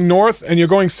be going north and you're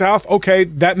going south, okay,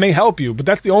 that may help you, but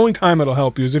that's the only time it'll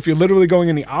help you is if you're literally going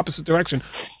in the opposite direction,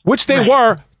 which they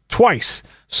were twice.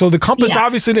 So the compass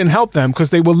obviously didn't help them because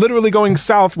they were literally going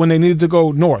south when they needed to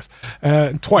go north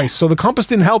twice. So the compass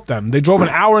didn't help them. They drove an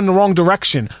hour in the wrong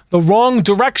direction.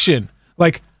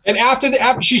 Like. And after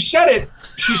she said it,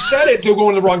 they're going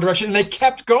in the wrong direction, and they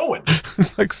kept going.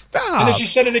 It's like, stop. And then she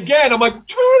said it again. I'm like,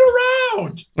 turn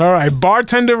around. All right,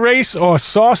 bartender race or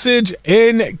sausage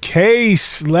in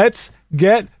case. Let's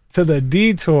get to the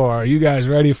detour. You guys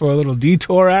ready for a little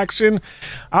detour action?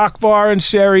 Akbar and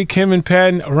Sherry, Kim and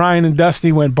Penn, Ryan and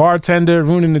Dusty went bartender.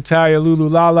 Rune and Natalia, Lulu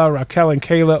Lala, Raquel and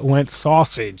Kayla went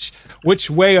sausage.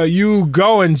 Which way are you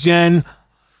going, Jen?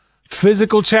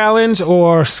 Physical challenge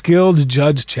or skilled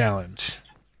judge challenge?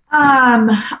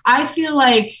 I feel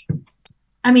like,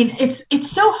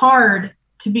 it's so hard,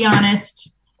 to be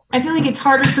honest. I feel like it's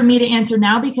harder for me to answer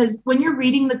now because when you're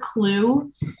reading the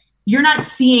clue, you're not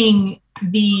seeing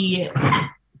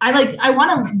I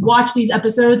want to watch these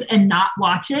episodes and not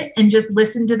watch it and just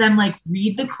listen to them like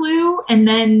read the clue and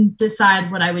then decide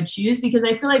what I would choose, because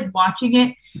I feel like watching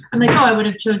it, I'm like, oh, I would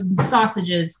have chosen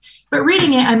sausages. But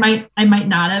reading it, I might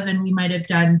not have, and we might have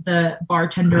done the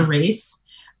bartender race.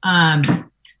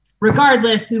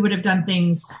 Regardless, we would have done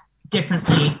things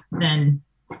differently than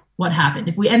what happened.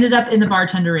 If we ended up in the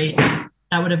bartender race,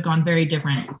 that would have gone very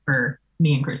different for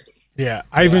me and Christy. Yeah,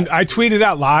 I tweeted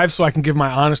out live so I can give my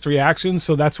honest reaction.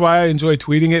 So that's why I enjoy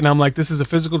tweeting it. And I'm like, this is a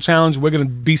physical challenge. We're going to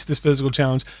beast this physical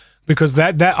challenge. Because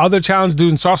that other challenge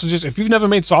doing sausages, if you've never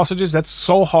made sausages, that's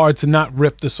so hard to not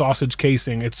rip the sausage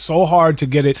casing. It's so hard to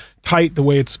get it tight the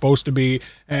way it's supposed to be.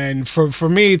 And for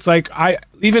me, it's like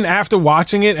even after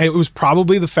watching it, it was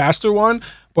probably the faster one,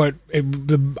 but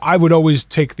I would always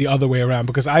take the other way around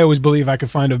because I always believe I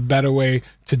could find a better way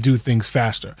to do things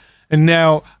faster. And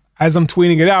now, as I'm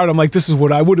tweeting it out, I'm like, this is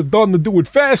what I would have done to do it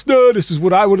faster. This is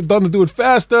what I would have done to do it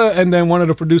faster. And then one of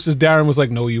the producers, Darren, was like,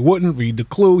 no, you wouldn't. Read the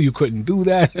clue. You couldn't do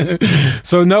that.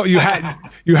 So no, you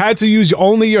had to use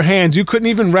only your hands. You couldn't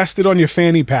even rest it on your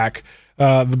fanny pack,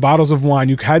 the bottles of wine.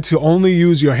 You had to only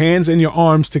use your hands and your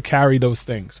arms to carry those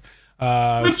things.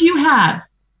 But you have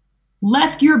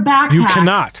left your backpack. You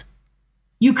cannot.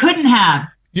 You couldn't have.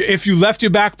 If you left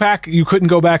your backpack, you couldn't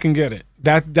go back and get it.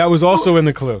 That was also in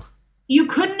the clue. You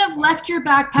couldn't have left your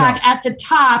backpack at the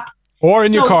top. Or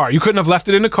in your car. You couldn't have left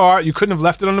it in the car. You couldn't have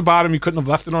left it on the bottom. You couldn't have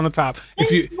left it on the top.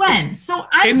 When? So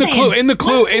in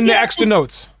the extra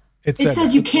notes. It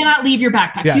says you cannot leave your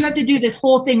backpack. Yes. So you have to do this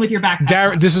whole thing with your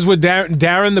backpack. This is what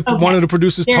Darren, one of the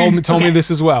producers, told me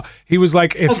this as well. He was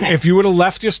like, if you would have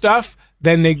left your stuff,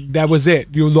 then that was it.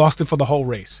 You lost it for the whole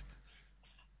race.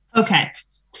 Okay.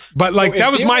 But like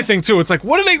that was my thing too. It's like,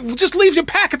 what do they just leave your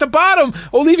pack at the bottom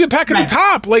or leave your pack at the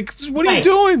top? Like, what are you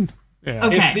doing? Yeah.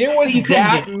 Okay. If there was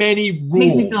that many rules,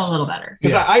 makes me feel a little better.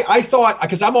 Because I thought,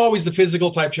 because I'm always the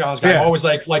physical type challenge guy. I'm always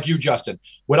like you, Justin.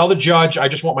 Without the judge, I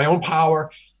just want my own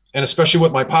power, and especially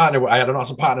with my partner, I had an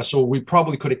awesome partner, so we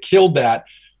probably could have killed that.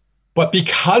 But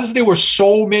because there were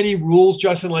so many rules,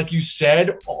 Justin, like you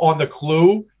said on the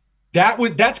clue,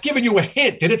 that's giving you a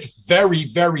hint that it's very,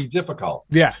 very difficult.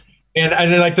 Yeah. And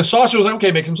then like the sausage was like,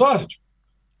 okay, make some sausage.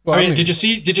 Well, I mean, did you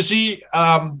see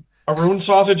Arun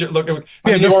sausage? Look,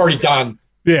 they're already done.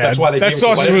 Yeah, that's why they that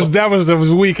sausage was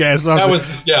weak ass sausage. That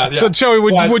was yeah. So Joey,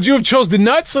 would you have chose the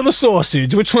nuts or the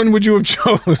sausage? Which one would you have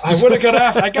chose? I would have got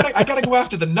after. I gotta go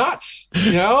after the nuts.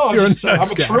 You know,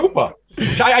 I'm a trooper.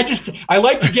 I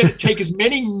like to take as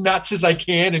many nuts as I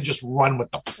can and just run with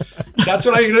them. That's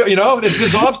what I do. You know, if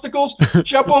there's obstacles,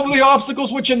 jump over the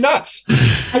obstacles with your nuts.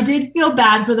 I did feel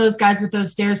bad for those guys with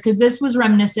those stairs because this was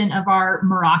reminiscent of our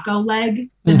Morocco leg,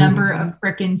 the number of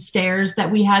frickin' stairs that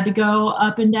we had to go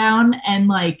up and down. And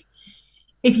like,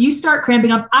 if you start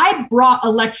cramping up, I brought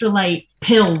electrolyte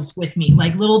pills with me,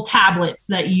 like little tablets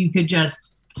that you could just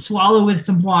swallow with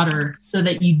some water so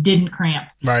that you didn't cramp.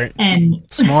 Right. And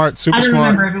smart, super smart. I don't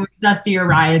remember if it was Dusty or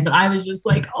Ryan, but I was just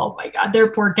like, oh my God,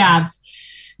 they're poor calves.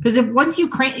 Because once you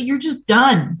cramp, you're just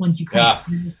done. Once you cramp,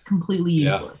 you're just completely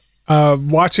useless.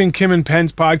 Watching Kim and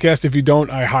Penn's podcast, if you don't,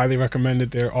 I highly recommend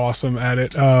it. They're awesome at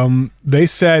it. They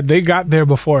said they got there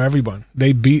before everyone.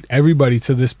 They beat everybody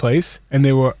to this place, and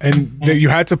you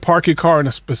had to park your car in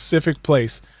a specific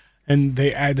place, and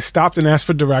they had stopped and asked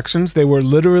for directions. They were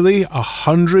literally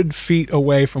 100 feet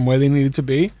away from where they needed to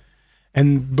be,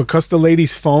 and because the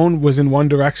lady's phone was in one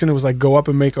direction, it was like go up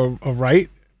and make a right.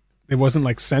 It wasn't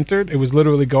like centered. It was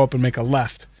literally go up and make a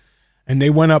left. And they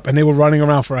went up and they were running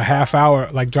around for a half hour,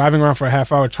 like driving around for a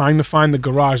half hour, trying to find the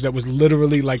garage that was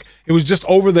literally like, it was just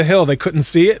over the hill. They couldn't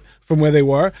see it from where they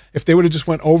were. If they would have just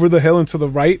went over the hill and to the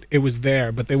right, it was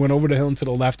there. But they went over the hill and to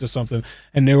the left or something,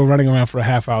 and they were running around for a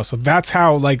half hour. So that's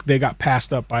how like they got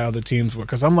passed up by other teams.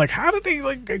 Because I'm like, how did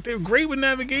they they're great with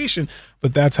navigation.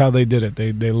 But that's how they did it.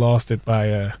 They lost it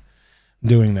by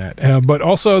doing that. But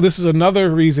also, this is another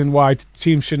reason why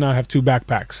teams should not have two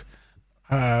backpacks.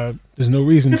 There's no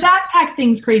reason. The backpack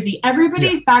thing's crazy.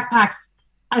 Everybody's backpacks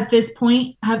at this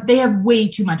point have way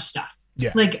too much stuff.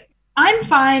 Yeah. Like I'm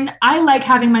fine. I like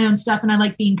having my own stuff and I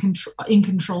like being in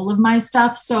control of my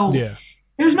stuff. So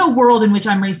there's no world in which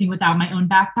I'm racing without my own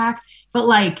backpack, but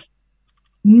like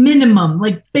minimum,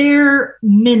 like bare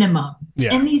minimum.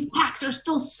 Yeah. And these packs are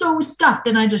still so stuffed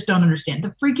and I just don't understand.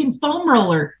 The freaking foam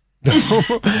roller.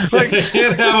 Like you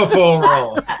can't have a foam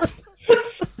roller.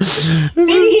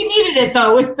 Maybe he needed it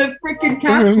though with the freaking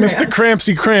Mr.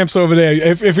 Crampsy cramps over there.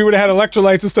 If he would have had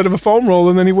electrolytes instead of a foam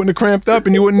roller, then he wouldn't have cramped up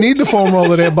and you wouldn't need the foam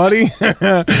roller there, buddy.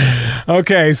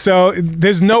 Okay, so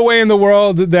there's no way in the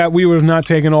world that we would have not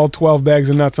taken all 12 bags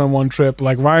of nuts on one trip.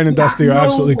 Like Ryan and Dusty are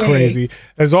absolutely crazy.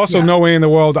 There's also no way in the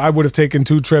world I would have taken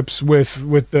 2 trips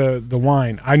with the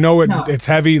wine. I know it's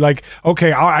heavy. Like,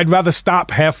 okay, I'd rather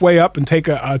stop halfway up and take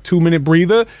a 2-minute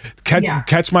breather,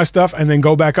 catch my stuff, and then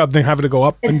go back up than have it to go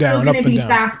up and down, up and down. It's still going to be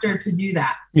faster to do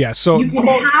that. Yeah, so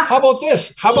how about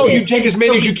this? How about you take as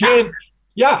many as you can?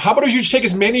 Yeah, how about you just take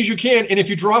as many as you can, and if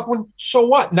you drop one, so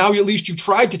what? Now at least you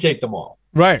tried to take them all.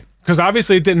 Right, because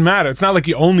obviously it didn't matter. It's not like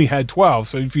you only had 12,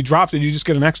 so if you dropped it, you just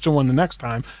get an extra one the next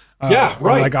time. Right.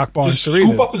 Like Akbar just and Sharita.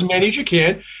 Scoop up as many as you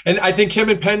can, and I think Kim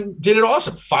and Penn did it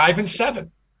awesome. 5 and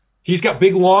 7. He's got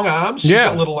big, long arms. She's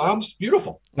got little arms.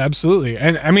 Beautiful. Absolutely,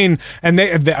 and I mean, and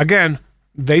they again.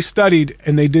 They studied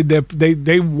and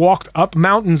they walked up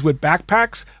mountains with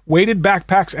backpacks, weighted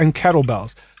backpacks, and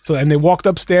kettlebells. So, and they walked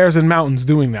upstairs in mountains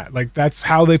doing that. Like that's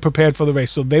how they prepared for the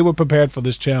race. So they were prepared for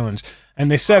this challenge.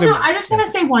 And they said, so I just want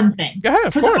to say one thing. Go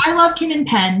ahead, because I love Kim and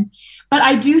Penn, but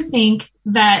I do think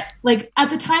that like at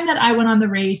the time that I went on the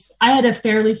race, I had a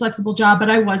fairly flexible job, but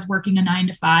I was working a 9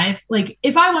 to 5. Like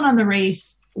if I went on the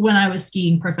race when I was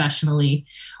skiing professionally,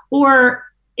 or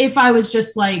if I was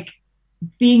just like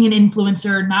being an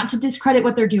influencer, not to discredit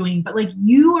what they're doing, but like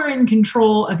you are in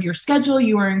control of your schedule,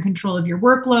 you are in control of your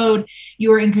workload,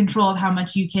 you are in control of how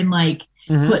much you can like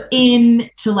put in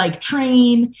to like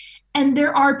train. And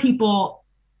there are people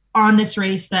on this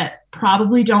race that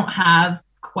probably don't have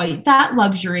quite that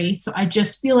luxury. So I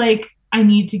just feel like I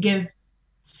need to give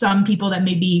some people that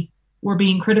maybe we're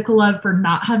being critical of for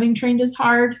not having trained as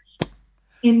hard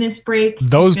in this break.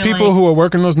 Those people who are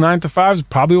working those 9 to 5s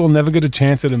probably will never get a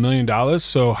chance at $1 million.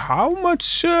 So how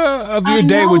much of your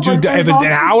day would you do? An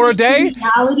hour a day?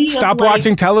 Stop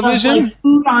watching television? Like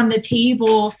food on the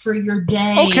table for your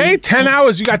day. Okay, 10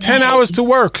 hours. You got 10 hours to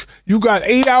work. You got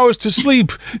 8 hours to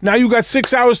sleep. Now you got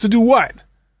 6 hours to do what?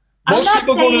 Most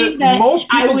people go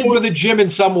to the gym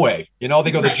in some way. You know, they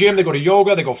go to the gym, they go to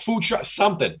yoga, they go food shop,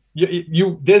 something.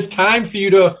 There's time for you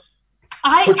to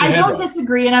I don't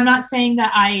disagree, and I'm not saying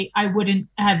that I wouldn't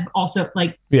have also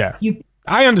like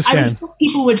I understand.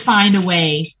 People would find a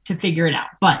way to figure it out,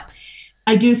 but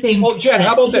I do think. Well, Jen,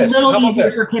 how about this? It's a little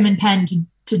easier for Kim and Penn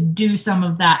to do some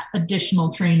of that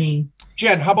additional training.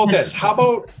 Jen, how about this? How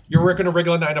about you're working a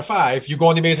regular 9 to 5, you go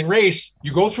on the Amazing Race,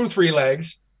 you go through 3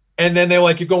 legs, and then they're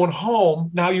like, you're going home.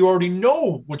 Now you already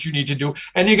know what you need to do,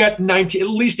 and you got at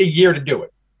least a year to do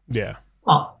it. Yeah.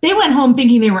 Well, they went home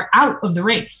thinking they were out of the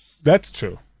race. That's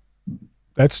true.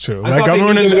 That's true. I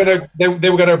thought they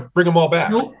were gonna bring them all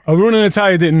back. Nope. Arun and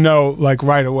Natalia didn't know like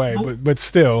right away, but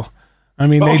still, I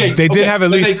mean, they did have at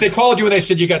least. They called you and they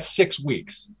said you got 6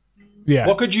 weeks. Yeah.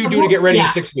 What could you do to get ready in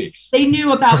 6 weeks? They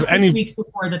knew about 6 weeks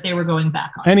before that they were going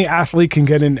back on. Any athlete can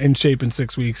get in shape in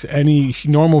 6 weeks. Any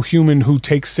normal human who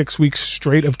takes 6 weeks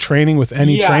straight of training with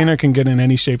any trainer can get in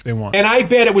any shape they want. And I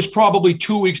bet it was probably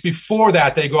 2 weeks before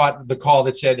that they got the call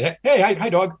that said, "Hey, hi,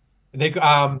 dog." And they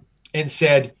and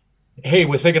said, "Hey,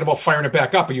 we're thinking about firing it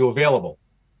back up. Are you available?"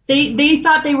 They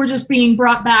thought they were just being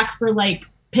brought back for like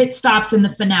pit stops in the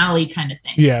finale kind of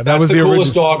thing. Yeah, that's was the coolest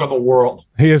original dog in the world.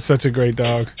 He is such a great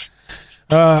dog.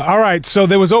 All right, so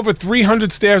there was over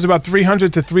 300 stairs, about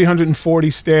 300 to 340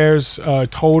 stairs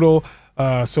total.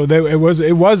 So it was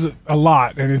a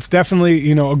lot, and it's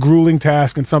definitely a grueling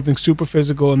task and something super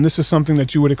physical. And this is something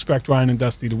that you would expect Ryan and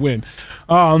Dusty to win.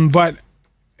 But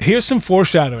here's some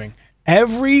foreshadowing.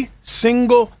 Every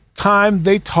single time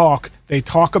they talk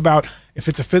about if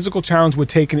it's a physical challenge, we're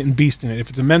taking it and beasting it. If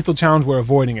it's a mental challenge, we're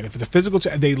avoiding it. If it's a physical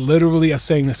challenge, they literally are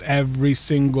saying this every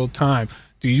single time.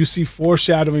 Do you see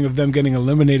foreshadowing of them getting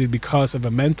eliminated because of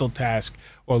a mental task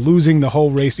or losing the whole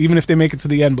race, even if they make it to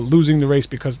the end, but losing the race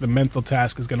because the mental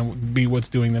task is going to be what's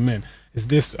doing them in? Is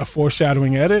this a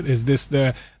foreshadowing edit? Is this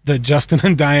the Justin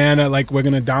and Diana, like we're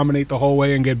going to dominate the whole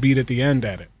way and get beat at the end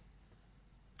edit?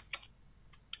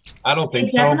 I don't think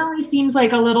so. It definitely seems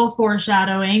like a little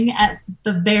foreshadowing at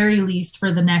the very least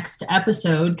for the next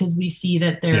episode, because we see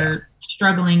that they're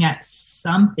struggling at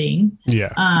something.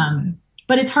 Yeah.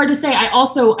 But it's hard to say.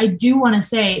 I do want to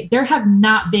say there have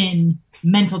not been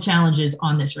mental challenges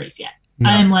on this race yet. No,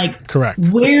 I'm like, correct.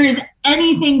 Where is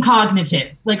anything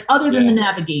cognitive, like other than the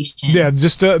navigation? Yeah,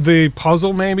 just the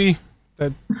puzzle maybe.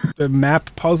 The map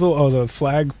puzzle or the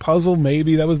flag puzzle,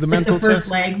 maybe that was the mental the first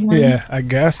test. leg one? Yeah, I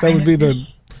guess that would be the,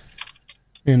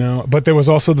 but there was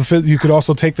also you could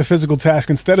also take the physical task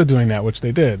instead of doing that, which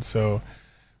they did. So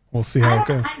we'll see how it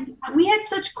goes. We had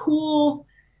such cool,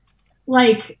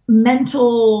 like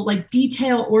mental, like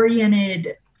detail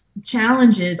oriented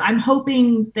challenges. I'm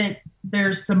hoping that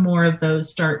there's some more of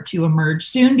those start to emerge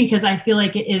soon, because I feel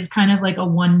like it is kind of like a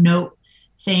one note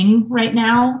thing right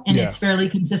now, and it's fairly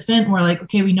consistent. We're like,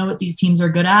 okay, we know what these teams are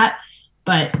good at,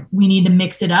 but we need to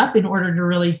mix it up in order to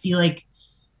really see, like,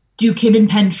 do Kim and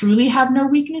Penn truly have no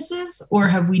weaknesses, or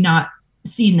have we not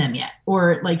seen them yet?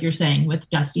 Or like you're saying with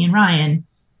Dusty and Ryan,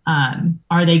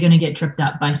 are they going to get tripped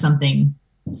up by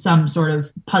some sort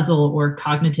of puzzle or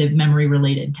cognitive memory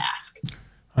related task?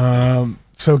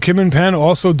 So Kim and Penn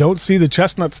also don't see the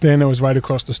chestnut stand that was right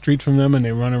across the street from them, and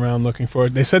they run around looking for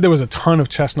it. They said there was a ton of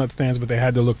chestnut stands, but they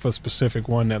had to look for a specific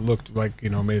one that looked like,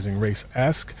 Amazing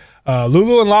Race-esque.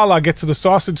 Lulu and Lala get to the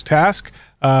sausage task.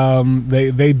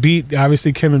 They beat,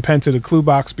 obviously, Kim and Penn to the clue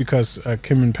box because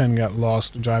Kim and Penn got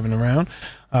lost driving around.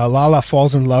 Lala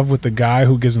falls in love with the guy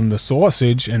who gives them the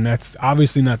sausage, and that's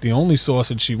obviously not the only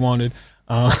sausage she wanted.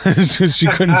 She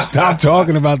couldn't stop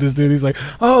talking about this dude. He's like,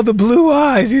 oh, the blue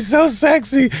eyes, he's so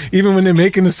sexy. Even when they're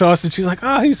making the sausage, she's like,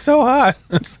 oh, he's so hot.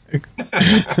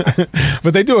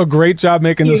 But they do a great job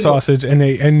making the sausage, and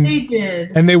they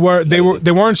did. And they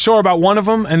weren't sure about one of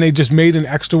them, and they just made an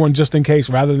extra one just in case,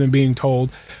 rather than being told,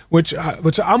 which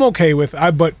I'm okay with.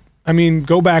 But I mean,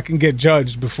 go back and get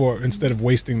judged before, instead of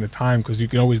wasting the time, because you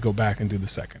can always go back and do the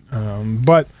second.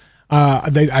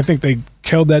 I think they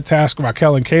killed that task.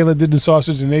 Raquel and Kayla did the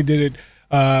sausage, and they did it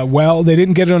well. They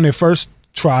didn't get it on their first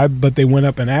try, but they went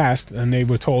up and asked, and they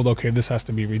were told, okay, this has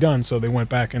to be redone. So they went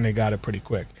back and they got it pretty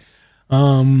quick.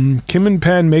 Kim and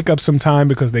Penn make up some time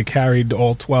because they carried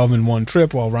all 12 in one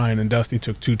trip, while Ryan and Dusty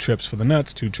took 2 trips for the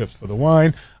nuts, 2 trips for the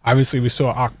wine. Obviously, we saw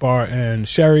Akbar and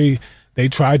Sherry. They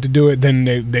tried to do it. Then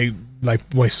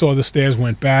we saw the stairs,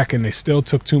 went back, and they still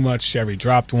took too much. Sherry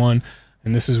dropped one.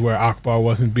 And this is where Akbar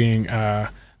wasn't being the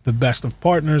best of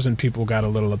partners, and people got a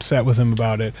little upset with him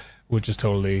about it, which is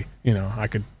totally, I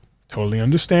could totally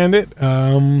understand it.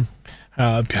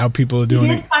 How people are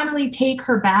doing it. He did finally take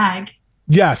her bag.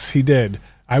 Yes, he did.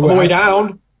 On the way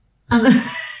down. On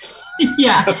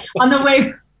the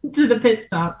way to the pit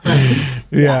stop. Right?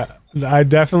 Yeah. I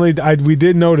definitely. We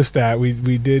did notice that.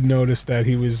 We did notice that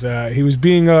he was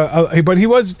being but he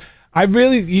was.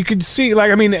 You could see,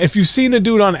 like, I mean, if you've seen the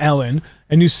dude on Ellen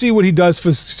and you see what he does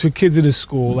for kids at his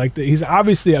school, like, he's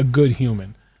obviously a good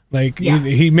human. Like,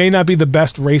 he may not be the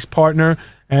best race partner,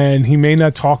 and he may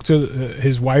not talk to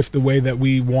his wife the way that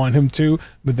we want him to,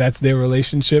 but that's their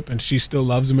relationship, and she still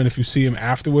loves him. And if you see him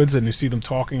afterwards and you see them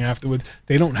talking afterwards,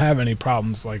 they don't have any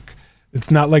problems. Like, it's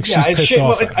not like she's pissed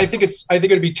off. Well, I think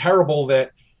it'd be terrible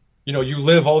that, you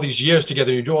live all these years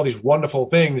together, you do all these wonderful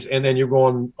things, and then you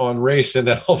go on race, and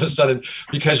then all of a sudden,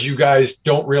 because you guys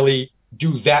don't really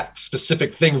do that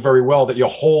specific thing very well, that your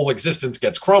whole existence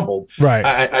gets crumbled. Right.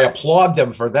 I applaud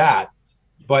them for that.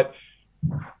 But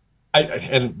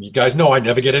and you guys know I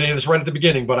never get any of this right at the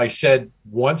beginning, but I said,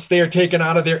 once they are taken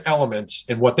out of their elements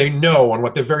and what they know and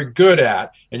what they're very good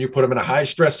at, and you put them in a high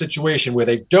stress situation where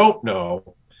they don't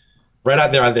know, right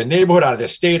out there, out of their neighborhood, out of their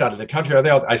state, out of the country, out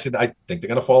there, I said, I think they're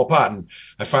going to fall apart. And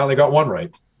I finally got one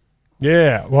right.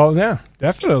 Yeah, well, yeah,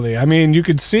 definitely. I mean, you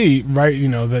could see, right,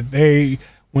 that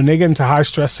when they get into high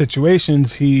stress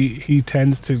situations, he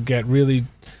tends to get really,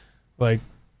 like,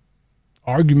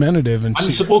 argumentative and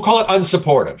we'll call it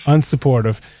unsupportive.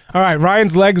 Unsupportive. All right,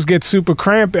 Ryan's legs get super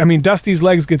crampy. I mean, Dusty's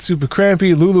legs get super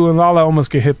crampy. Lulu and Lala almost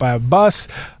get hit by a bus.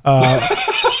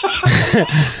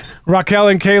 Raquel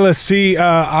and Kayla see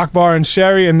Akbar and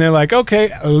Sherry, and they're like,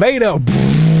 okay, later.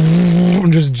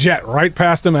 And just jet right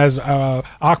past them as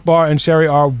Akbar and Sherry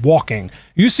are walking.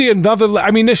 You see another,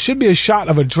 I mean, there should be a shot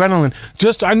of adrenaline.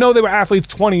 I know they were athletes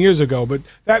 20 years ago, but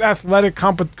that athletic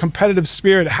competitive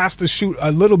spirit has to shoot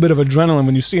a little bit of adrenaline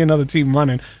when you see another team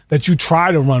running, that you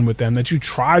try to run with them, that you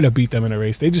try to beat them in a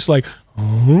race. They just like,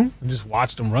 and just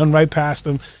watch them run right past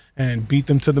them and beat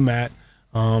them to the mat.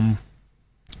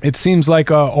 It seems like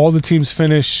all the teams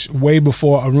finish way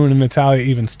before Arun and Natalia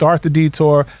even start the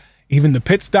detour. Even the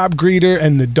pit stop greeter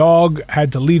and the dog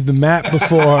had to leave the mat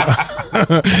before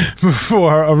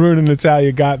before Arun and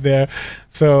Natalia got there.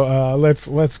 So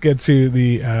let's get to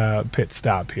the pit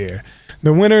stop here.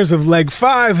 The winners of leg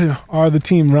 5 are the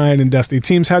team Ryan and Dusty.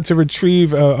 Teams had to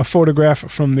retrieve a photograph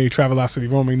from the Travelocity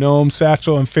roaming gnome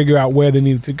satchel and figure out where they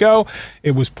needed to go.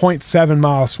 It was 0.7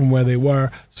 miles from where they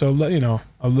were, so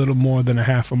a little more than a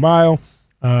half a mile.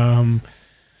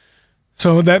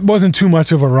 So that wasn't too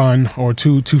much of a run or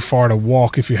too far to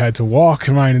walk if you had to walk.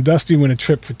 And Ryan and Dusty went a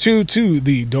trip for 2 to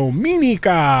the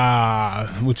Dominica,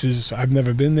 which is, I've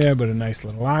never been there, but a nice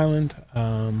little island.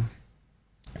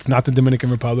 It's not the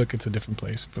Dominican Republic. It's a different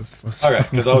place. Okay,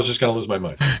 because I was just going to lose my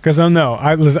mind. Because I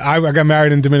got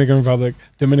married in Dominican Republic.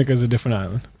 Dominica is a different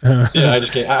island. Yeah, I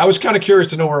just can't. I was kind of curious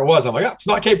to know where it was. I'm like, it's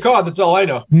not Cape Cod. That's all I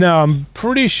know. No, I'm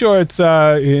pretty sure it's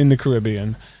in the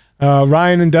Caribbean.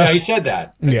 Ryan and Dusty. Yeah, he said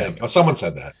that. I think. Oh, someone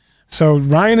said that. So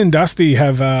Ryan and Dusty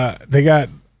have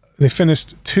they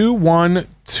finished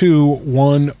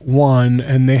 2:1:2:1:1,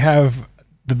 and they have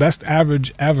the best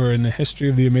average ever in the history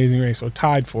of the Amazing Race, so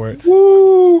tied for it.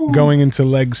 Woo! Going into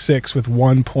leg 6 with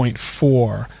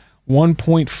 1.4.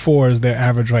 1.4 is their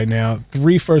average right now.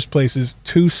 3 first places,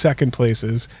 2 second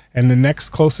places, and the next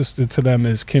closest to them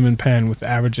is Kim and Penn with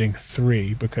averaging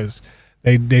 3 because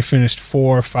they finished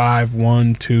 4, 5,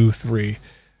 1, 2, 3.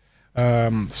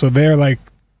 So they're like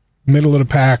middle of the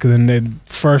pack, and then they're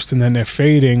first, and then they're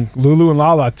fading. Lulu and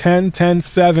Lala 10, 10,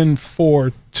 7,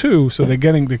 4, 2. So they're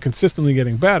consistently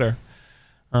getting better.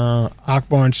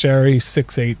 Akbar and Sherry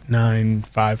 6, 8, 9,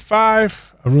 5,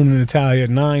 5. Arun and Natalia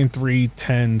 9, 3,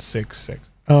 10, 6,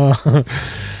 6.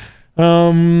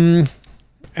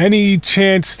 Any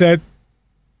chance that?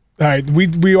 All right,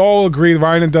 we all agree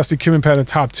Ryan and Dusty, Kim and Penn are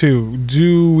top 2.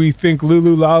 Do we think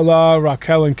Lulu, Lala,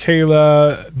 Raquel, and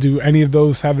Kayla, do any of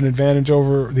those have an advantage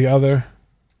over the other?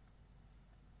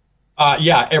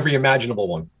 Yeah, every imaginable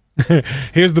one.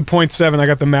 Here's the 0.7. I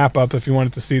got the map up if you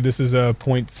wanted to see. This is a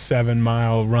 0.7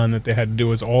 mile run that they had to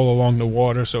do. It's all along the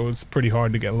water, so it's pretty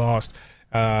hard to get lost.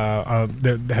 They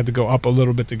had to go up a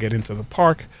little bit to get into the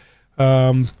park.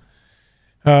 Go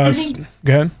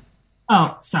ahead.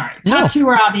 Oh, sorry. Top 2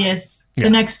 are obvious. Yeah.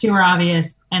 The next 2 are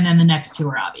obvious, and then the next 2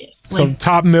 are obvious. So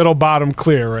top, middle, bottom,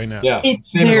 clear right now. Yeah,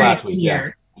 it's same as very last week.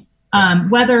 clear. Yeah.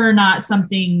 Whether or not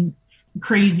something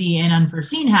crazy and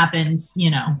unforeseen happens,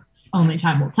 only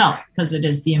time will tell, because it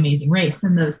is the Amazing Race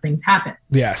and those things happen.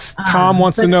 Yes. Tom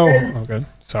wants to know. Okay,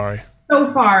 sorry. So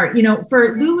far,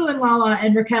 for Lulu and Lala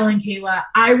and Raquel and Kayla,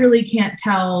 I really can't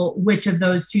tell which of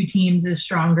those 2 teams is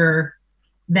stronger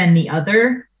than the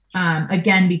other.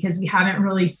 Again, because we haven't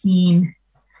really seen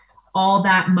all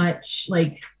that much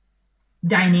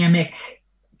dynamicness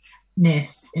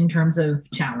in terms of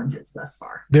challenges thus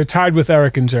far. They're tied with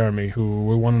Eric and Jeremy, who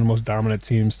were one of the most dominant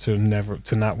teams to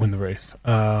not win the race.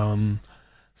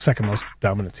 Second most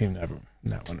dominant team to ever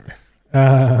not win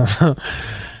the race.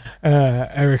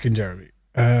 Eric and Jeremy.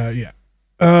 Yeah.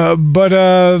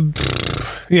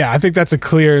 Yeah, I think that's a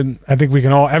clear. I think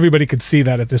everybody could see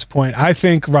that at this point. I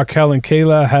think Raquel and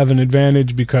Kayla have an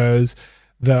advantage because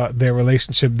their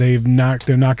relationship, they're not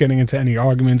getting into any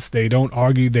arguments. They don't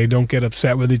argue. They don't get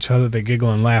upset with each other. They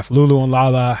giggle and laugh. Lulu and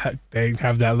Lala, they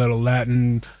have that little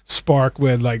Latin spark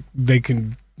where they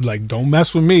can don't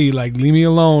mess with me, leave me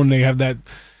alone. They have that.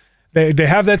 They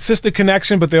have that sister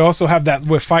connection, but they also have that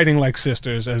we're fighting like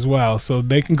sisters as well. So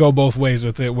they can go both ways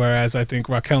with it, whereas I think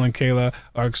Raquel and Kayla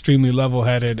are extremely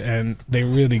level-headed, and they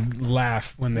really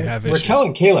laugh when they have issues. Raquel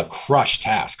and Kayla crush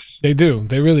tasks. They do.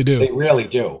 They really do. They really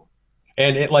do.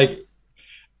 And it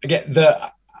again,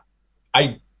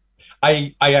 I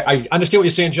understand what you're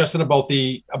saying, Justin, about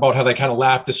how they kind of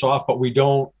laugh this off, but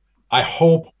I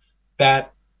hope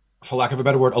that, for lack of a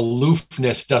better word,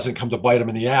 aloofness doesn't come to bite them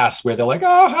in the ass where they're like, oh,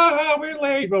 ha, ha, we're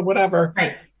late, but whatever.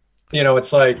 Right.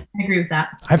 It's like I agree with that.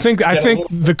 I think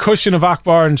the cushion of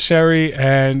Akbar and Sherry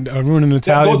and Arun and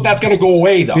Natalia. That's going to go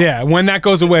away, though. Yeah, when that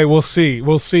goes away, we'll see.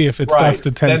 We'll see if it starts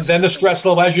to tense. Then the stress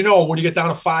level, as you know, when you get down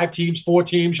to 5 teams, 4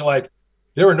 teams, you're like,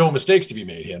 there are no mistakes to be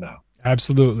made here now.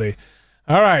 Absolutely.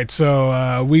 All right,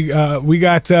 so we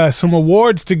got some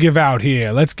awards to give out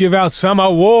here. Let's give out some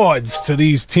awards to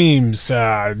these teams.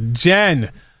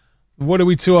 Jen, what are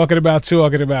we talking about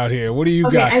here? What do you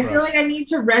got for I feel us? like I need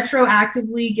to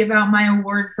retroactively give out my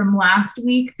award from last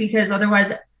week because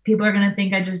otherwise people are going to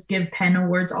think I just give Penn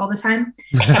awards all the time.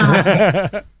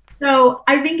 So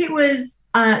I think it was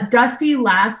Dusty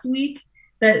last week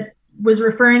that was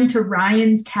referring to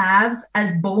Ryan's calves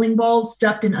as bowling balls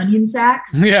stuffed in onion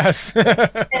sacks. Yes.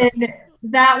 And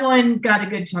that one got a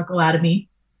good chuckle out of me.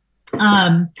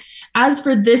 As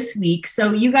for this week,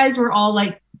 so you guys were all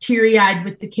like teary-eyed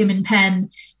with the Kim and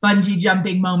Penn bungee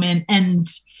jumping moment, and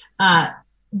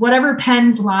whatever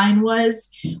Penn's line was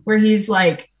where he's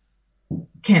like,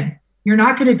 Kim, you're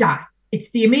not going to die. It's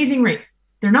the Amazing Race.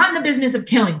 They're not in the business of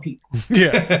killing people.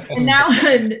 Yeah. And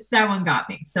that one got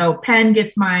me. So Penn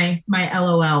gets my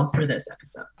LOL for this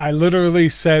episode. I literally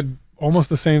said almost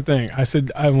the same thing. I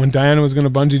said when Diana was going to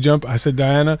bungee jump, I said,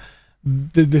 Diana,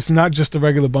 this is not just a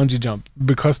regular bungee jump.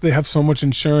 Because they have so much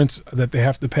insurance that they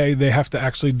have to pay, they have to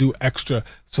actually do extra.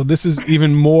 So this is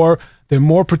even more, they're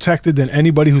more protected than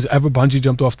anybody who's ever bungee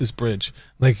jumped off this bridge.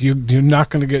 Like you're not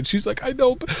going to get, she's like, I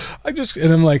know, but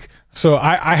and I'm like, so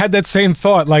I had that same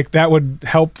thought, like that would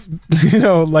help,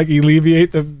 like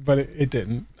alleviate but it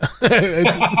didn't.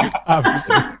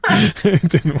 Obviously, it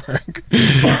didn't work.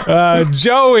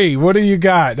 Joey, what do you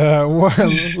got?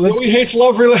 Joey hates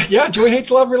love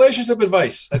relationship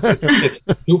advice. It's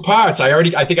 2 parts.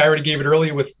 I think I already gave it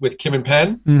earlier with Kim and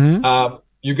Penn. Mm-hmm.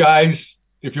 You guys,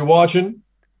 if you're watching,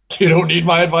 you don't need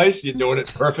my advice. You're doing it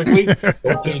perfectly.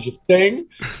 Don't change a thing.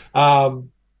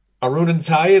 Arun and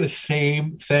Natalia, the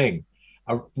same thing.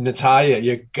 Natalia,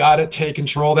 you got to take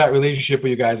control of that relationship or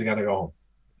you guys are going to go home.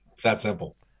 It's that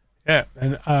simple. Yeah,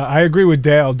 and I agree with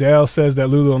Dale. Dale says that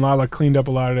Lulu and Lala cleaned up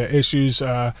a lot of their issues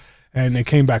and they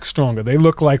came back stronger. They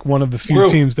look like one of the few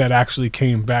teams that actually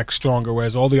came back stronger,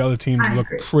 whereas all the other teams look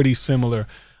pretty similar.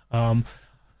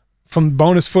 From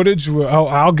bonus footage,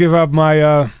 I'll give up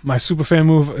my my superfan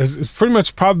move. Is pretty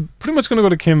much going to go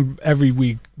to Kim every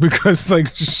week because like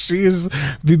she is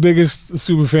the biggest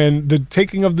superfan. The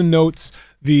taking of the notes,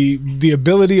 the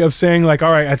ability of saying like,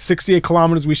 all right, at 68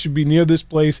 kilometers we should be near this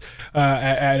place.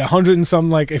 At 100 and something,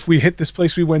 like if we hit this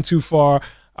place we went too far.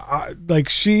 Like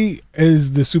she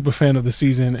is the super fan of the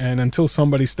season, and until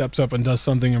somebody steps up and does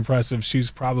something impressive, she's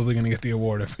probably going to get the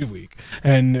award every week.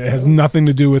 And it has nothing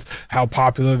to do with how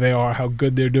popular they are, how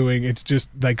good they're doing. It's just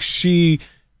like she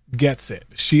gets it.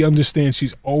 She understands.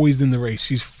 She's always in the race.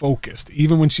 She's focused.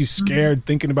 Even when she's scared,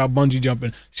 thinking about bungee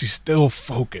jumping, she's still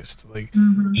focused. Like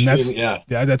and that's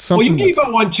that's something. Well, you gave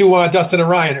one to Dustin and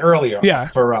Ryan earlier. Yeah.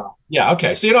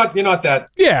 Okay. So you're not that.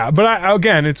 Yeah, but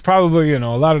again, it's probably a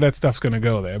lot of that stuff's gonna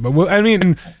go there.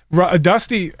 But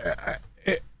Dusty,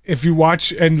 if you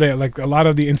watch and like a lot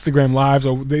of the Instagram lives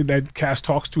or that cast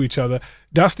talks to each other,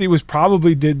 Dusty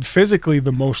did physically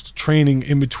the most training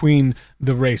in between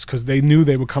the race because they knew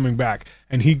they were coming back,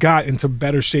 and he got into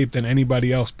better shape than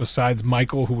anybody else besides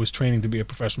Michael, who was training to be a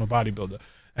professional bodybuilder.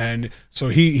 And so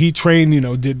he trained,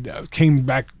 came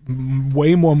back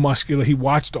way more muscular. He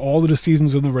watched all of the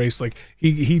seasons of the race. Like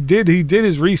he did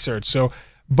his research. So,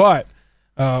 but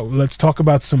let's talk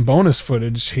about some bonus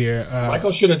footage here.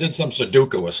 Michael should have did some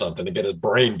Sudoku or something to get his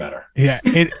brain better. Yeah.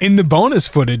 In the bonus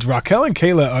footage, Raquel and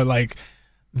Kayla are like,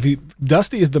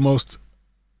 Dusty is the most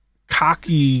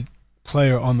cocky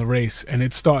player on the race, and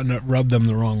it's starting to rub them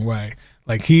the wrong way.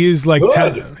 Like he is like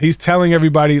he's telling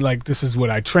everybody like, this is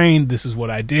what I trained, this is what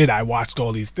I did, I watched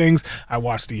all these things, I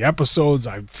watched the episodes,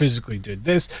 I physically did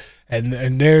this,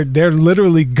 and they're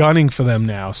literally gunning for them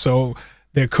now. So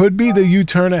there could be the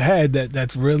U-turn ahead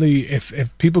that's really,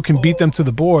 if people can beat them to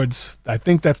the boards, I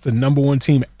think that's the number one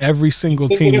team. Every single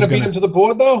team is going to beat them to the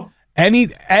board though.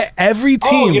 Every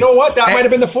team. Oh, you know what? That might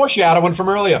have been the foreshadowing from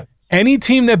earlier. Any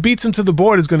team that beats them to the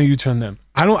board is going to U-turn them.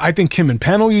 I think Kim and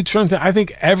Penn will U-turn them. I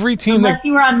think every team. Unless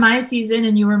you were on my season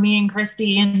and you were me and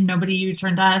Christy and nobody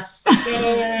U-turned us.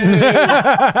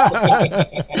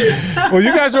 Well,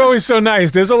 you guys are always so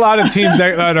nice. There's a lot of teams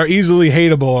that are easily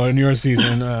hateable in your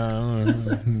season,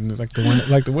 like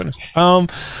the winners.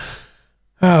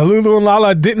 Lulu and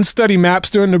Lala didn't study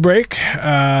maps during the break.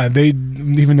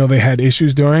 Even though they had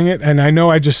issues during it. And I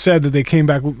know I just said that they came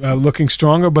back looking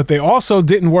stronger, but they also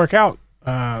didn't work out.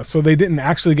 So they didn't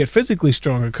actually get physically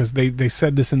stronger because they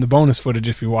said this in the bonus footage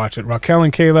if you watch it. Raquel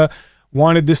and Kayla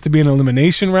wanted this to be an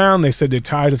elimination round. They said they're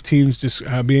tired of teams just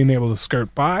being able to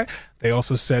skirt by. They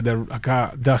also said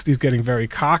that Dusty's getting very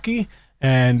cocky,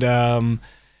 and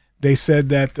they said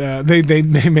that they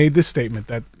made this statement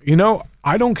that,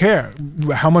 I don't care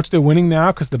how much they're winning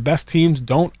now because the best teams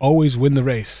don't always win the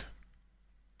race.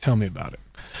 Tell me about it.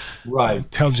 Right.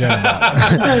 Tell Jen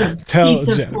about it. Tell Piece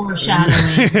of Jen.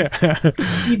 foreshadowing.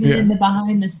 Even in the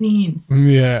behind the scenes.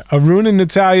 Yeah. Arun and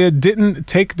Natalia didn't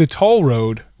take the toll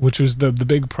road, which was the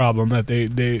big problem, that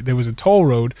there was a toll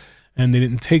road and they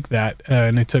didn't take that.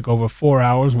 And it took over 4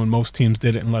 hours when most teams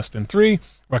did it in less than 3.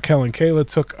 Raquel and Kayla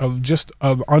took just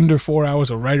under 4 hours,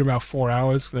 or right about 4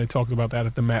 hours. They talked about that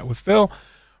at the mat with Phil.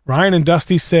 Ryan and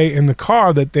Dusty say in the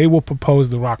car that they will propose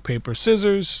the rock, paper,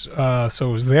 scissors. So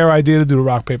it was their idea to do the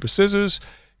rock, paper, scissors.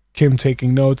 Kim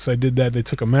taking notes. I did that. They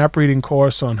took a map reading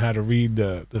course on how to read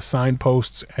the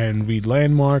signposts and read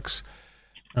landmarks.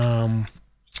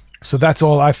 So that's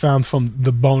all I found from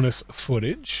the bonus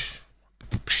footage.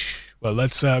 Well,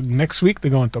 let's next week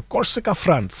they're going to Corsica,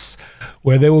 France,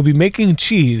 where they will be making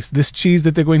cheese. This cheese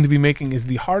that they're going to be making is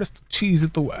the hardest cheese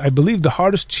I believe the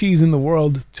hardest cheese in the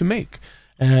world to make.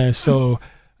 So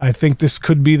I think this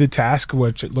could be the task,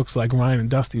 which it looks like Ryan and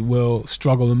Dusty will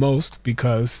struggle the most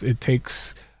because it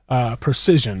takes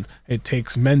precision. It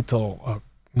takes mental,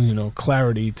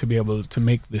 clarity to be able to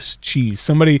make this cheese.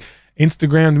 Somebody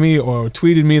Instagrammed me or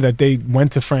tweeted me that they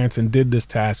went to France and did this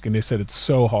task, and they said it's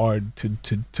so hard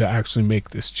to actually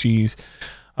make this cheese.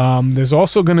 There's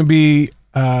also going to be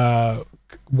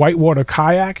whitewater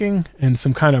kayaking and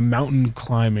some kind of mountain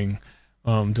climbing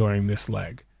during this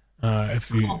leg. It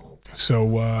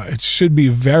should be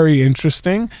very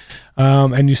interesting.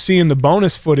 And you see in the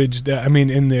bonus footage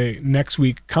in the next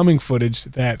week coming footage,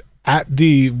 that at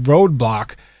the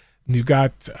roadblock, you've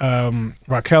got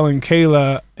Raquel and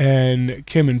Kayla and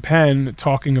Kim and Penn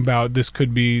talking about this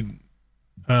could be,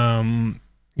 we don't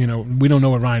know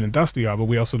where Ryan and Dusty are, but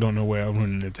we also don't know where Arun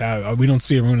and Natalia. We don't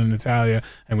see Arun and Natalia,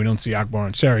 and we don't see Akbar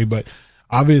and Sherry. But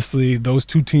obviously, those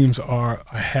two teams are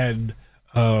ahead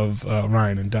of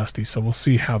Ryan and Dusty, so we'll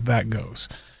see how that goes.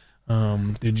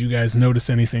 Did you guys notice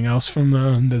anything else from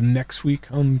the next week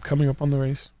coming up on the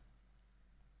race?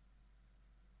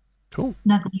 Cool.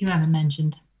 Nothing you haven't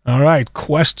mentioned. All right,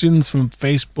 questions from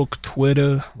Facebook,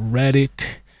 Twitter,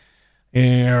 Reddit.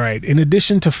 All right. In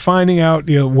addition to finding out,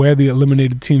 where the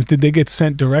eliminated teams, did they get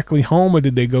sent directly home or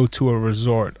did they go to a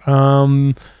resort?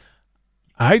 I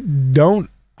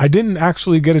didn't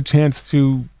actually get a chance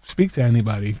to speak to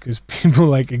anybody because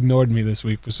people ignored me this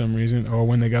week for some reason, or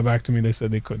when they got back to me, they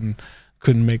said they couldn't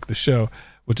make the show,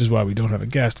 which is why we don't have a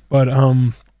guest. But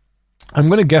I'm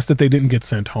going to guess that they didn't get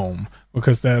sent home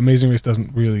because the Amazing Race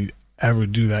doesn't really ever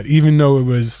do that. Even though it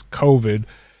was COVID,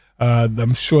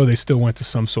 I'm sure they still went to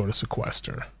some sort of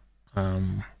sequester,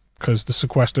 because the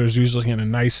sequester is usually in a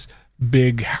nice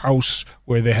big house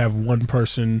where they have one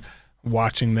person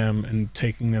watching them and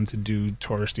taking them to do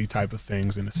touristy type of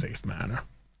things in a safe manner.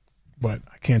 But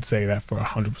I can't say that for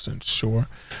 100% sure.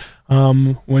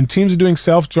 When teams are doing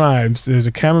self-drives, there's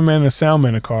a cameraman and a soundman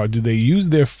in a car. Do they use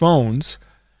their phones?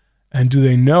 And do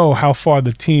they know how far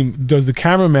does the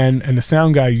cameraman and the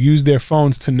sound guy use their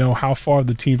phones to know how far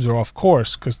the teams are off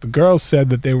course? Because the girls said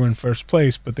that they were in first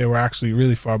place, but they were actually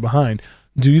really far behind.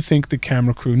 Do you think the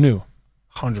camera crew knew?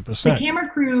 100%. The camera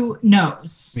crew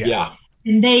knows. Yeah.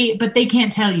 And but they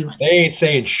can't tell you anything. They ain't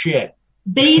saying shit.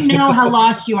 They know how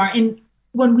lost you are. And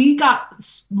when we got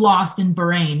lost in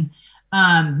Bahrain,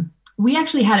 we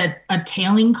actually had a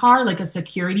tailing car, like a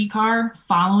security car,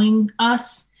 following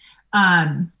us.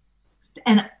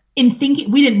 And in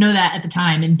thinking, we didn't know that at the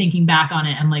time, and thinking back on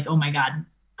it, I'm like, oh my God,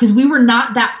 because we were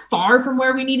not that far from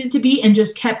where we needed to be and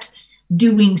just kept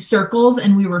doing circles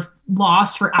and we were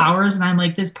lost for hours. And I'm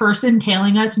like, this person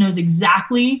tailing us knows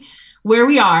exactly where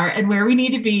we are and where we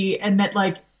need to be. And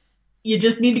that you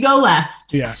just need to go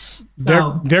left. Yes.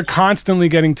 They're constantly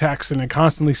getting text and they're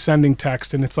constantly sending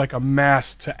text, and it's like a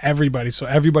mass to everybody. So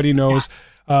everybody knows. Yeah.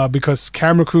 Because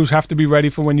camera crews have to be ready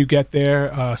for when you get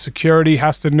there. Security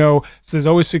has to know. So there's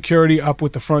always security up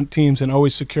with the front teams and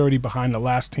always security behind the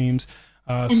last teams.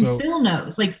 And Phil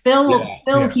knows.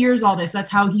 Phil hears all this. That's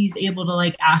how he's able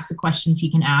to ask the questions he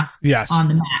can ask on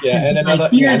the mat. Yeah, and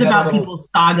he hears about people's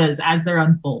sagas as they're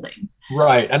unfolding.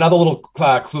 Right. Another little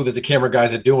clue that the camera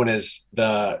guys are doing is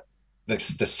the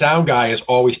sound guy is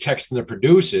always texting the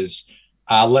producers,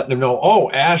 letting them know,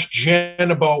 ask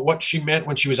Jen about what she meant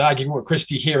when she was arguing with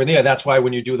Christy here and there. That's why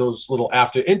when you do those little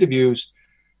after interviews,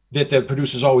 that the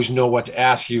producers always know what to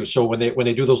ask you. So when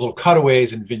they do those little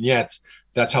cutaways and vignettes,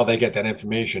 that's how they get that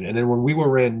information. And then when we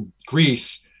were in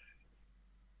Greece,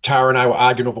 Tara and I were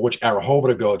arguing over which Arahova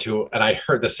to go to, and I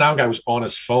heard the sound guy was on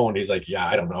his phone. He's like, "Yeah,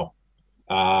 I don't know.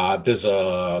 There's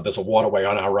a waterway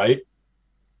on our right,"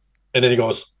 and then he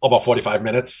goes, "About 45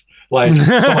 minutes." Like,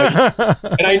 so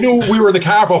and I knew we were in the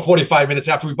car for 45 minutes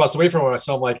after we busted away from him.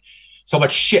 So I'm like,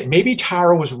 shit, maybe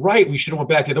Tara was right. We should have went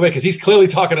back the other way, because he's clearly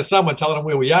talking to someone, telling him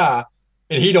where we are,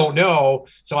 and he don't know.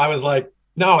 So I was like,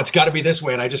 no, it's got to be this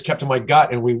way. And I just kept to my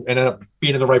gut, and we ended up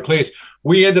being in the right place.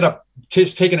 We ended up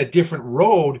just taking a different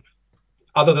road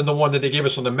other than the one that they gave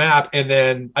us on the map. And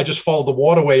then I just followed the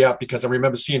waterway up, because I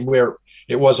remember seeing where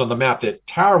it was on the map that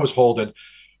Tara was holding.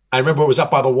 I remember it was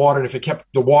up by the water, and if it kept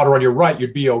the water on your right,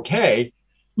 you'd be okay.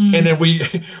 And then we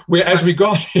as we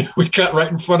got we got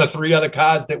right in front of 3 other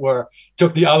cars that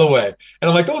took the other way. And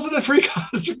I'm like, those are the 3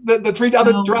 cars, the 3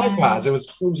 other drive cars. It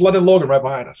was London Logan right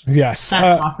behind us. Yes.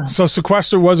 Awesome. So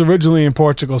Sequester was originally in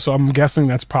Portugal, so I'm guessing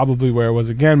that's probably where it was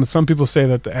again. But some people say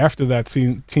that after that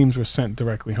scene, teams were sent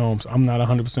directly home. So I'm not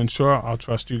 100% sure. I'll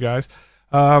trust you guys.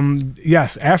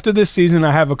 Yes, after this season,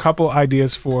 I have a couple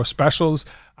ideas for specials.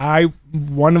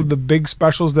 One of the big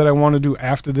specials that I want to do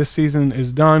after this season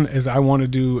is done is I want to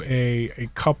do a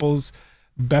couples,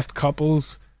 best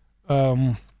couples.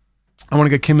 I want to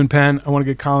get Kim and Penn. I want to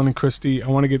get Colin and Christy. I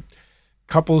want to get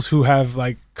couples who have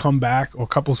like come back, or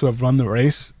couples who have run the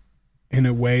race in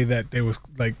a way that they were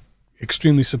like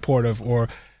extremely supportive, or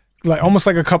like almost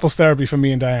like a couples therapy for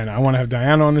me and Diana. I want to have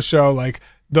Diana on the show,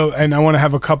 and I want to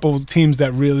have a couple teams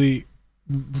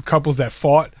couples that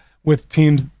fought with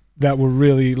teams that were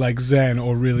really like Zen,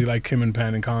 or really like Kim and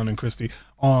Penn and Colin and Christy.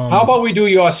 How about we do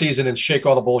your season and shake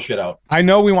all the bullshit out? I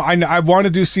know I want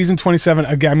to do season 27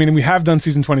 again. I mean, we have done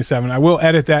season 27. I will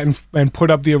edit that and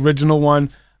put up the original one.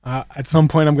 At some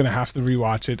point, I'm going to have to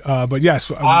rewatch it. But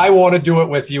yes, I want to do it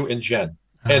with you and Jen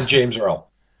and James Earl.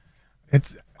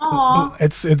 It's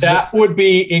that would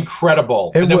be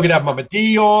incredible. And then we'd have Mama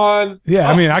D on. Yeah,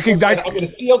 I mean, I'm gonna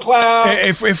Steel Cloud.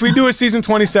 If we do a season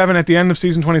 27, at the end of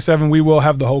season 27, we will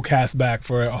have the whole cast back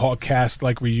for a whole cast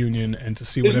like reunion, and to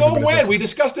see. There's no way. We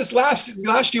discussed this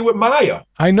last year with Maya.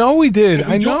 I know we did. If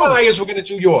we do Maya's, we're gonna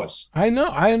do yours. I know.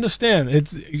 I understand.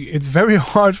 It's very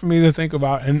hard for me to think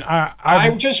about, and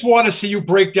I just want to see you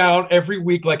break down every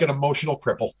week like an emotional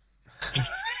cripple.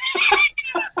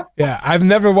 Yeah, I've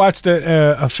never watched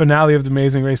a finale of The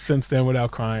Amazing Race since then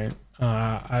without crying.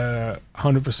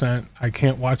 100%. I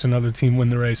can't watch another team win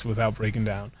the race without breaking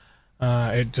down.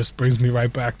 It just brings me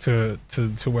right back to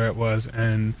where it was,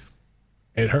 and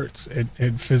it hurts.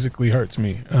 It physically hurts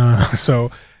me. So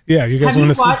yeah, you guys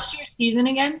want to watch your season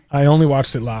again? I only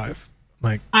watched it live.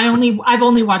 I've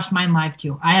only watched mine live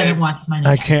too. I haven't watched mine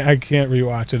again. I can't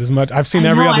rewatch it as much. I've seen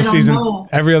every other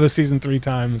season 3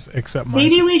 times except mine.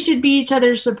 Maybe we should be each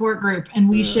other's support group, and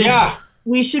we should watch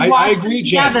I agree,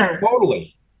 together. Jen,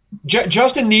 totally.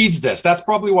 Justin needs this. That's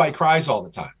probably why he cries all the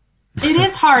time. It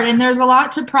is hard, and there's a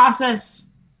lot to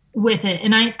process with it.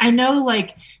 And I know,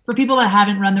 like, for people that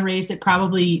haven't run the race, it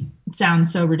probably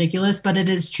sounds so ridiculous, but it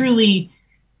is truly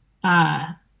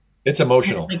it's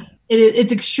emotional.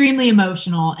 It's extremely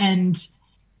emotional, and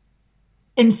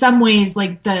in some ways,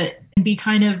 like, be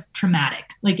kind of traumatic.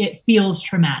 Like, it feels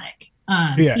traumatic.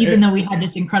 Even though we had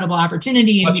this incredible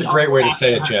opportunity. That's a great way to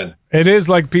say it, Jen. It is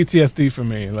like PTSD for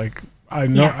me. Like, I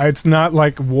know it's not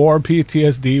like war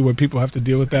PTSD where people have to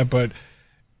deal with that, but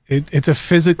it's a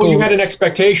physical. Well, you had an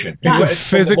expectation. It's a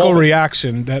physical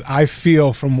reaction that I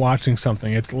feel from watching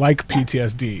something. It's like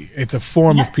PTSD. It's a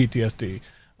form of PTSD.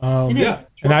 I'm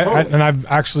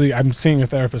seeing a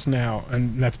therapist now,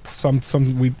 and that's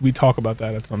we talk about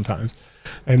that at sometimes,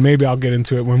 and maybe I'll get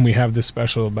into it when we have this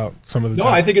special about some of the.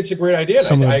 I think it's a great idea.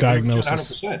 Some of the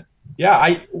diagnosis. 100%.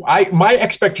 Yeah, my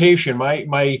expectation,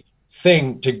 my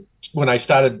thing when I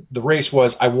started the race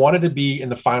was I wanted to be in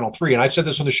the final 3, and I said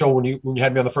this on the show when you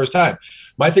had me on the first time.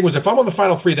 My thing was, if I'm on the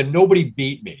final 3, then nobody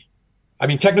beat me. I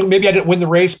mean, technically, maybe I didn't win the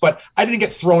race, but I didn't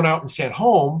get thrown out and sent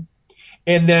home,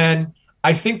 and then.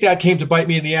 I think that came to bite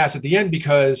me in the ass at the end,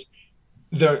 because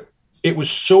it was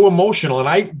so emotional.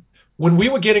 And when we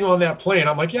were getting on that plane,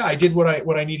 I'm like, yeah, I did what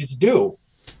I needed to do,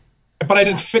 but I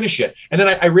didn't finish it. And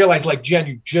then I realized, like Jen,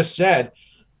 you just said,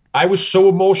 I was so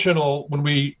emotional when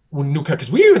because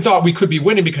we even thought we could be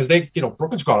winning, because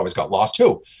Brooklyn Scott always got lost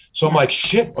too. So I'm like,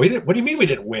 shit, what do you mean we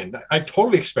didn't win? I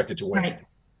totally expected to win, and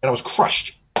I was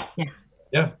crushed.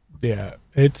 Yeah.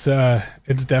 It's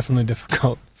definitely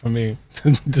difficult for me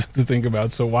just to think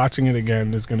about. So watching it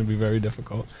again is going to be very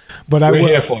difficult. But we're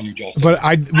here for you, Justin. But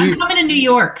I'm coming to New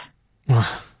York.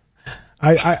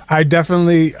 I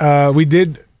definitely we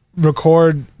did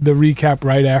record the recap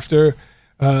right after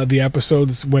the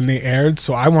episodes when they aired.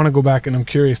 So I want to go back, and I'm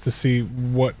curious to see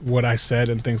what I said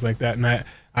and things like that. And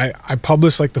I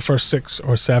published like the first 6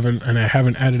 or 7, and I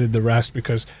haven't edited the rest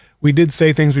because we did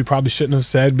say things we probably shouldn't have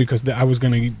said, because I was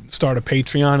going to start a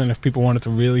Patreon, and if people wanted to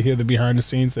really hear the behind the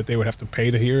scenes, that they would have to pay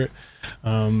to hear it.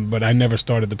 But I never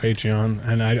started the Patreon,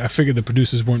 and I figured the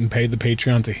producers weren't paid the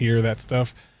Patreon to hear that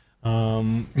stuff.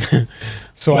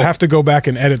 So I have to go back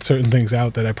and edit certain things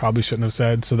out that I probably shouldn't have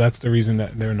said. So that's the reason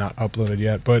that they're not uploaded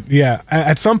yet. But yeah,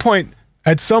 at some point,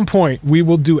 we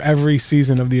will do every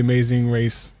season of The Amazing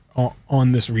Race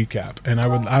on this recap, and I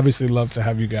would obviously love to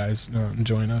have you guys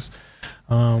join us.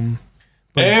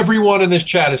 Everyone in this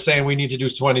chat is saying we need to do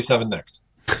 27 next.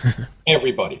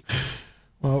 Everybody.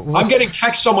 Well, I'm getting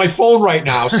texts on my phone right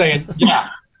now saying, yeah,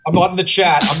 I'm not in the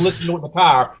chat, I'm listening to it in the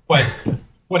car, but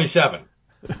 27.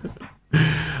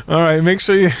 All right, make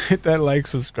sure you hit that like,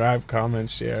 subscribe, comment,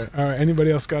 share. All right,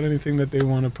 anybody else got anything that they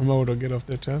want to promote or get off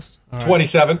their chest? All right.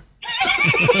 27.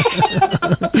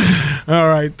 All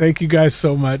right, thank you guys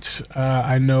so much.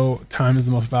 I know time is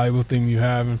the most valuable thing you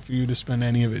have, and for you to spend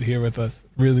any of it here with us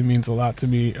really means a lot to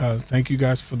me. Thank you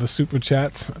guys for the super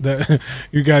chats. That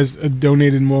you guys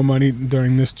donated more money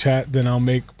during this chat than I'll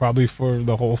make probably for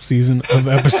the whole season of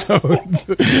episodes.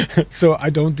 So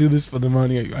I don't do this for the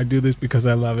money. I do this because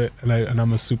I love it, and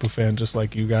I'm a super fan just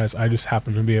like you guys. I just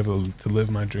happen to be able to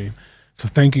live my dream. So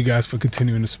thank you guys for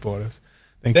continuing to support us.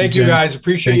 Thank you guys.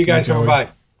 Appreciate you guys coming by.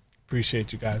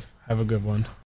 Appreciate you guys. Have a good one.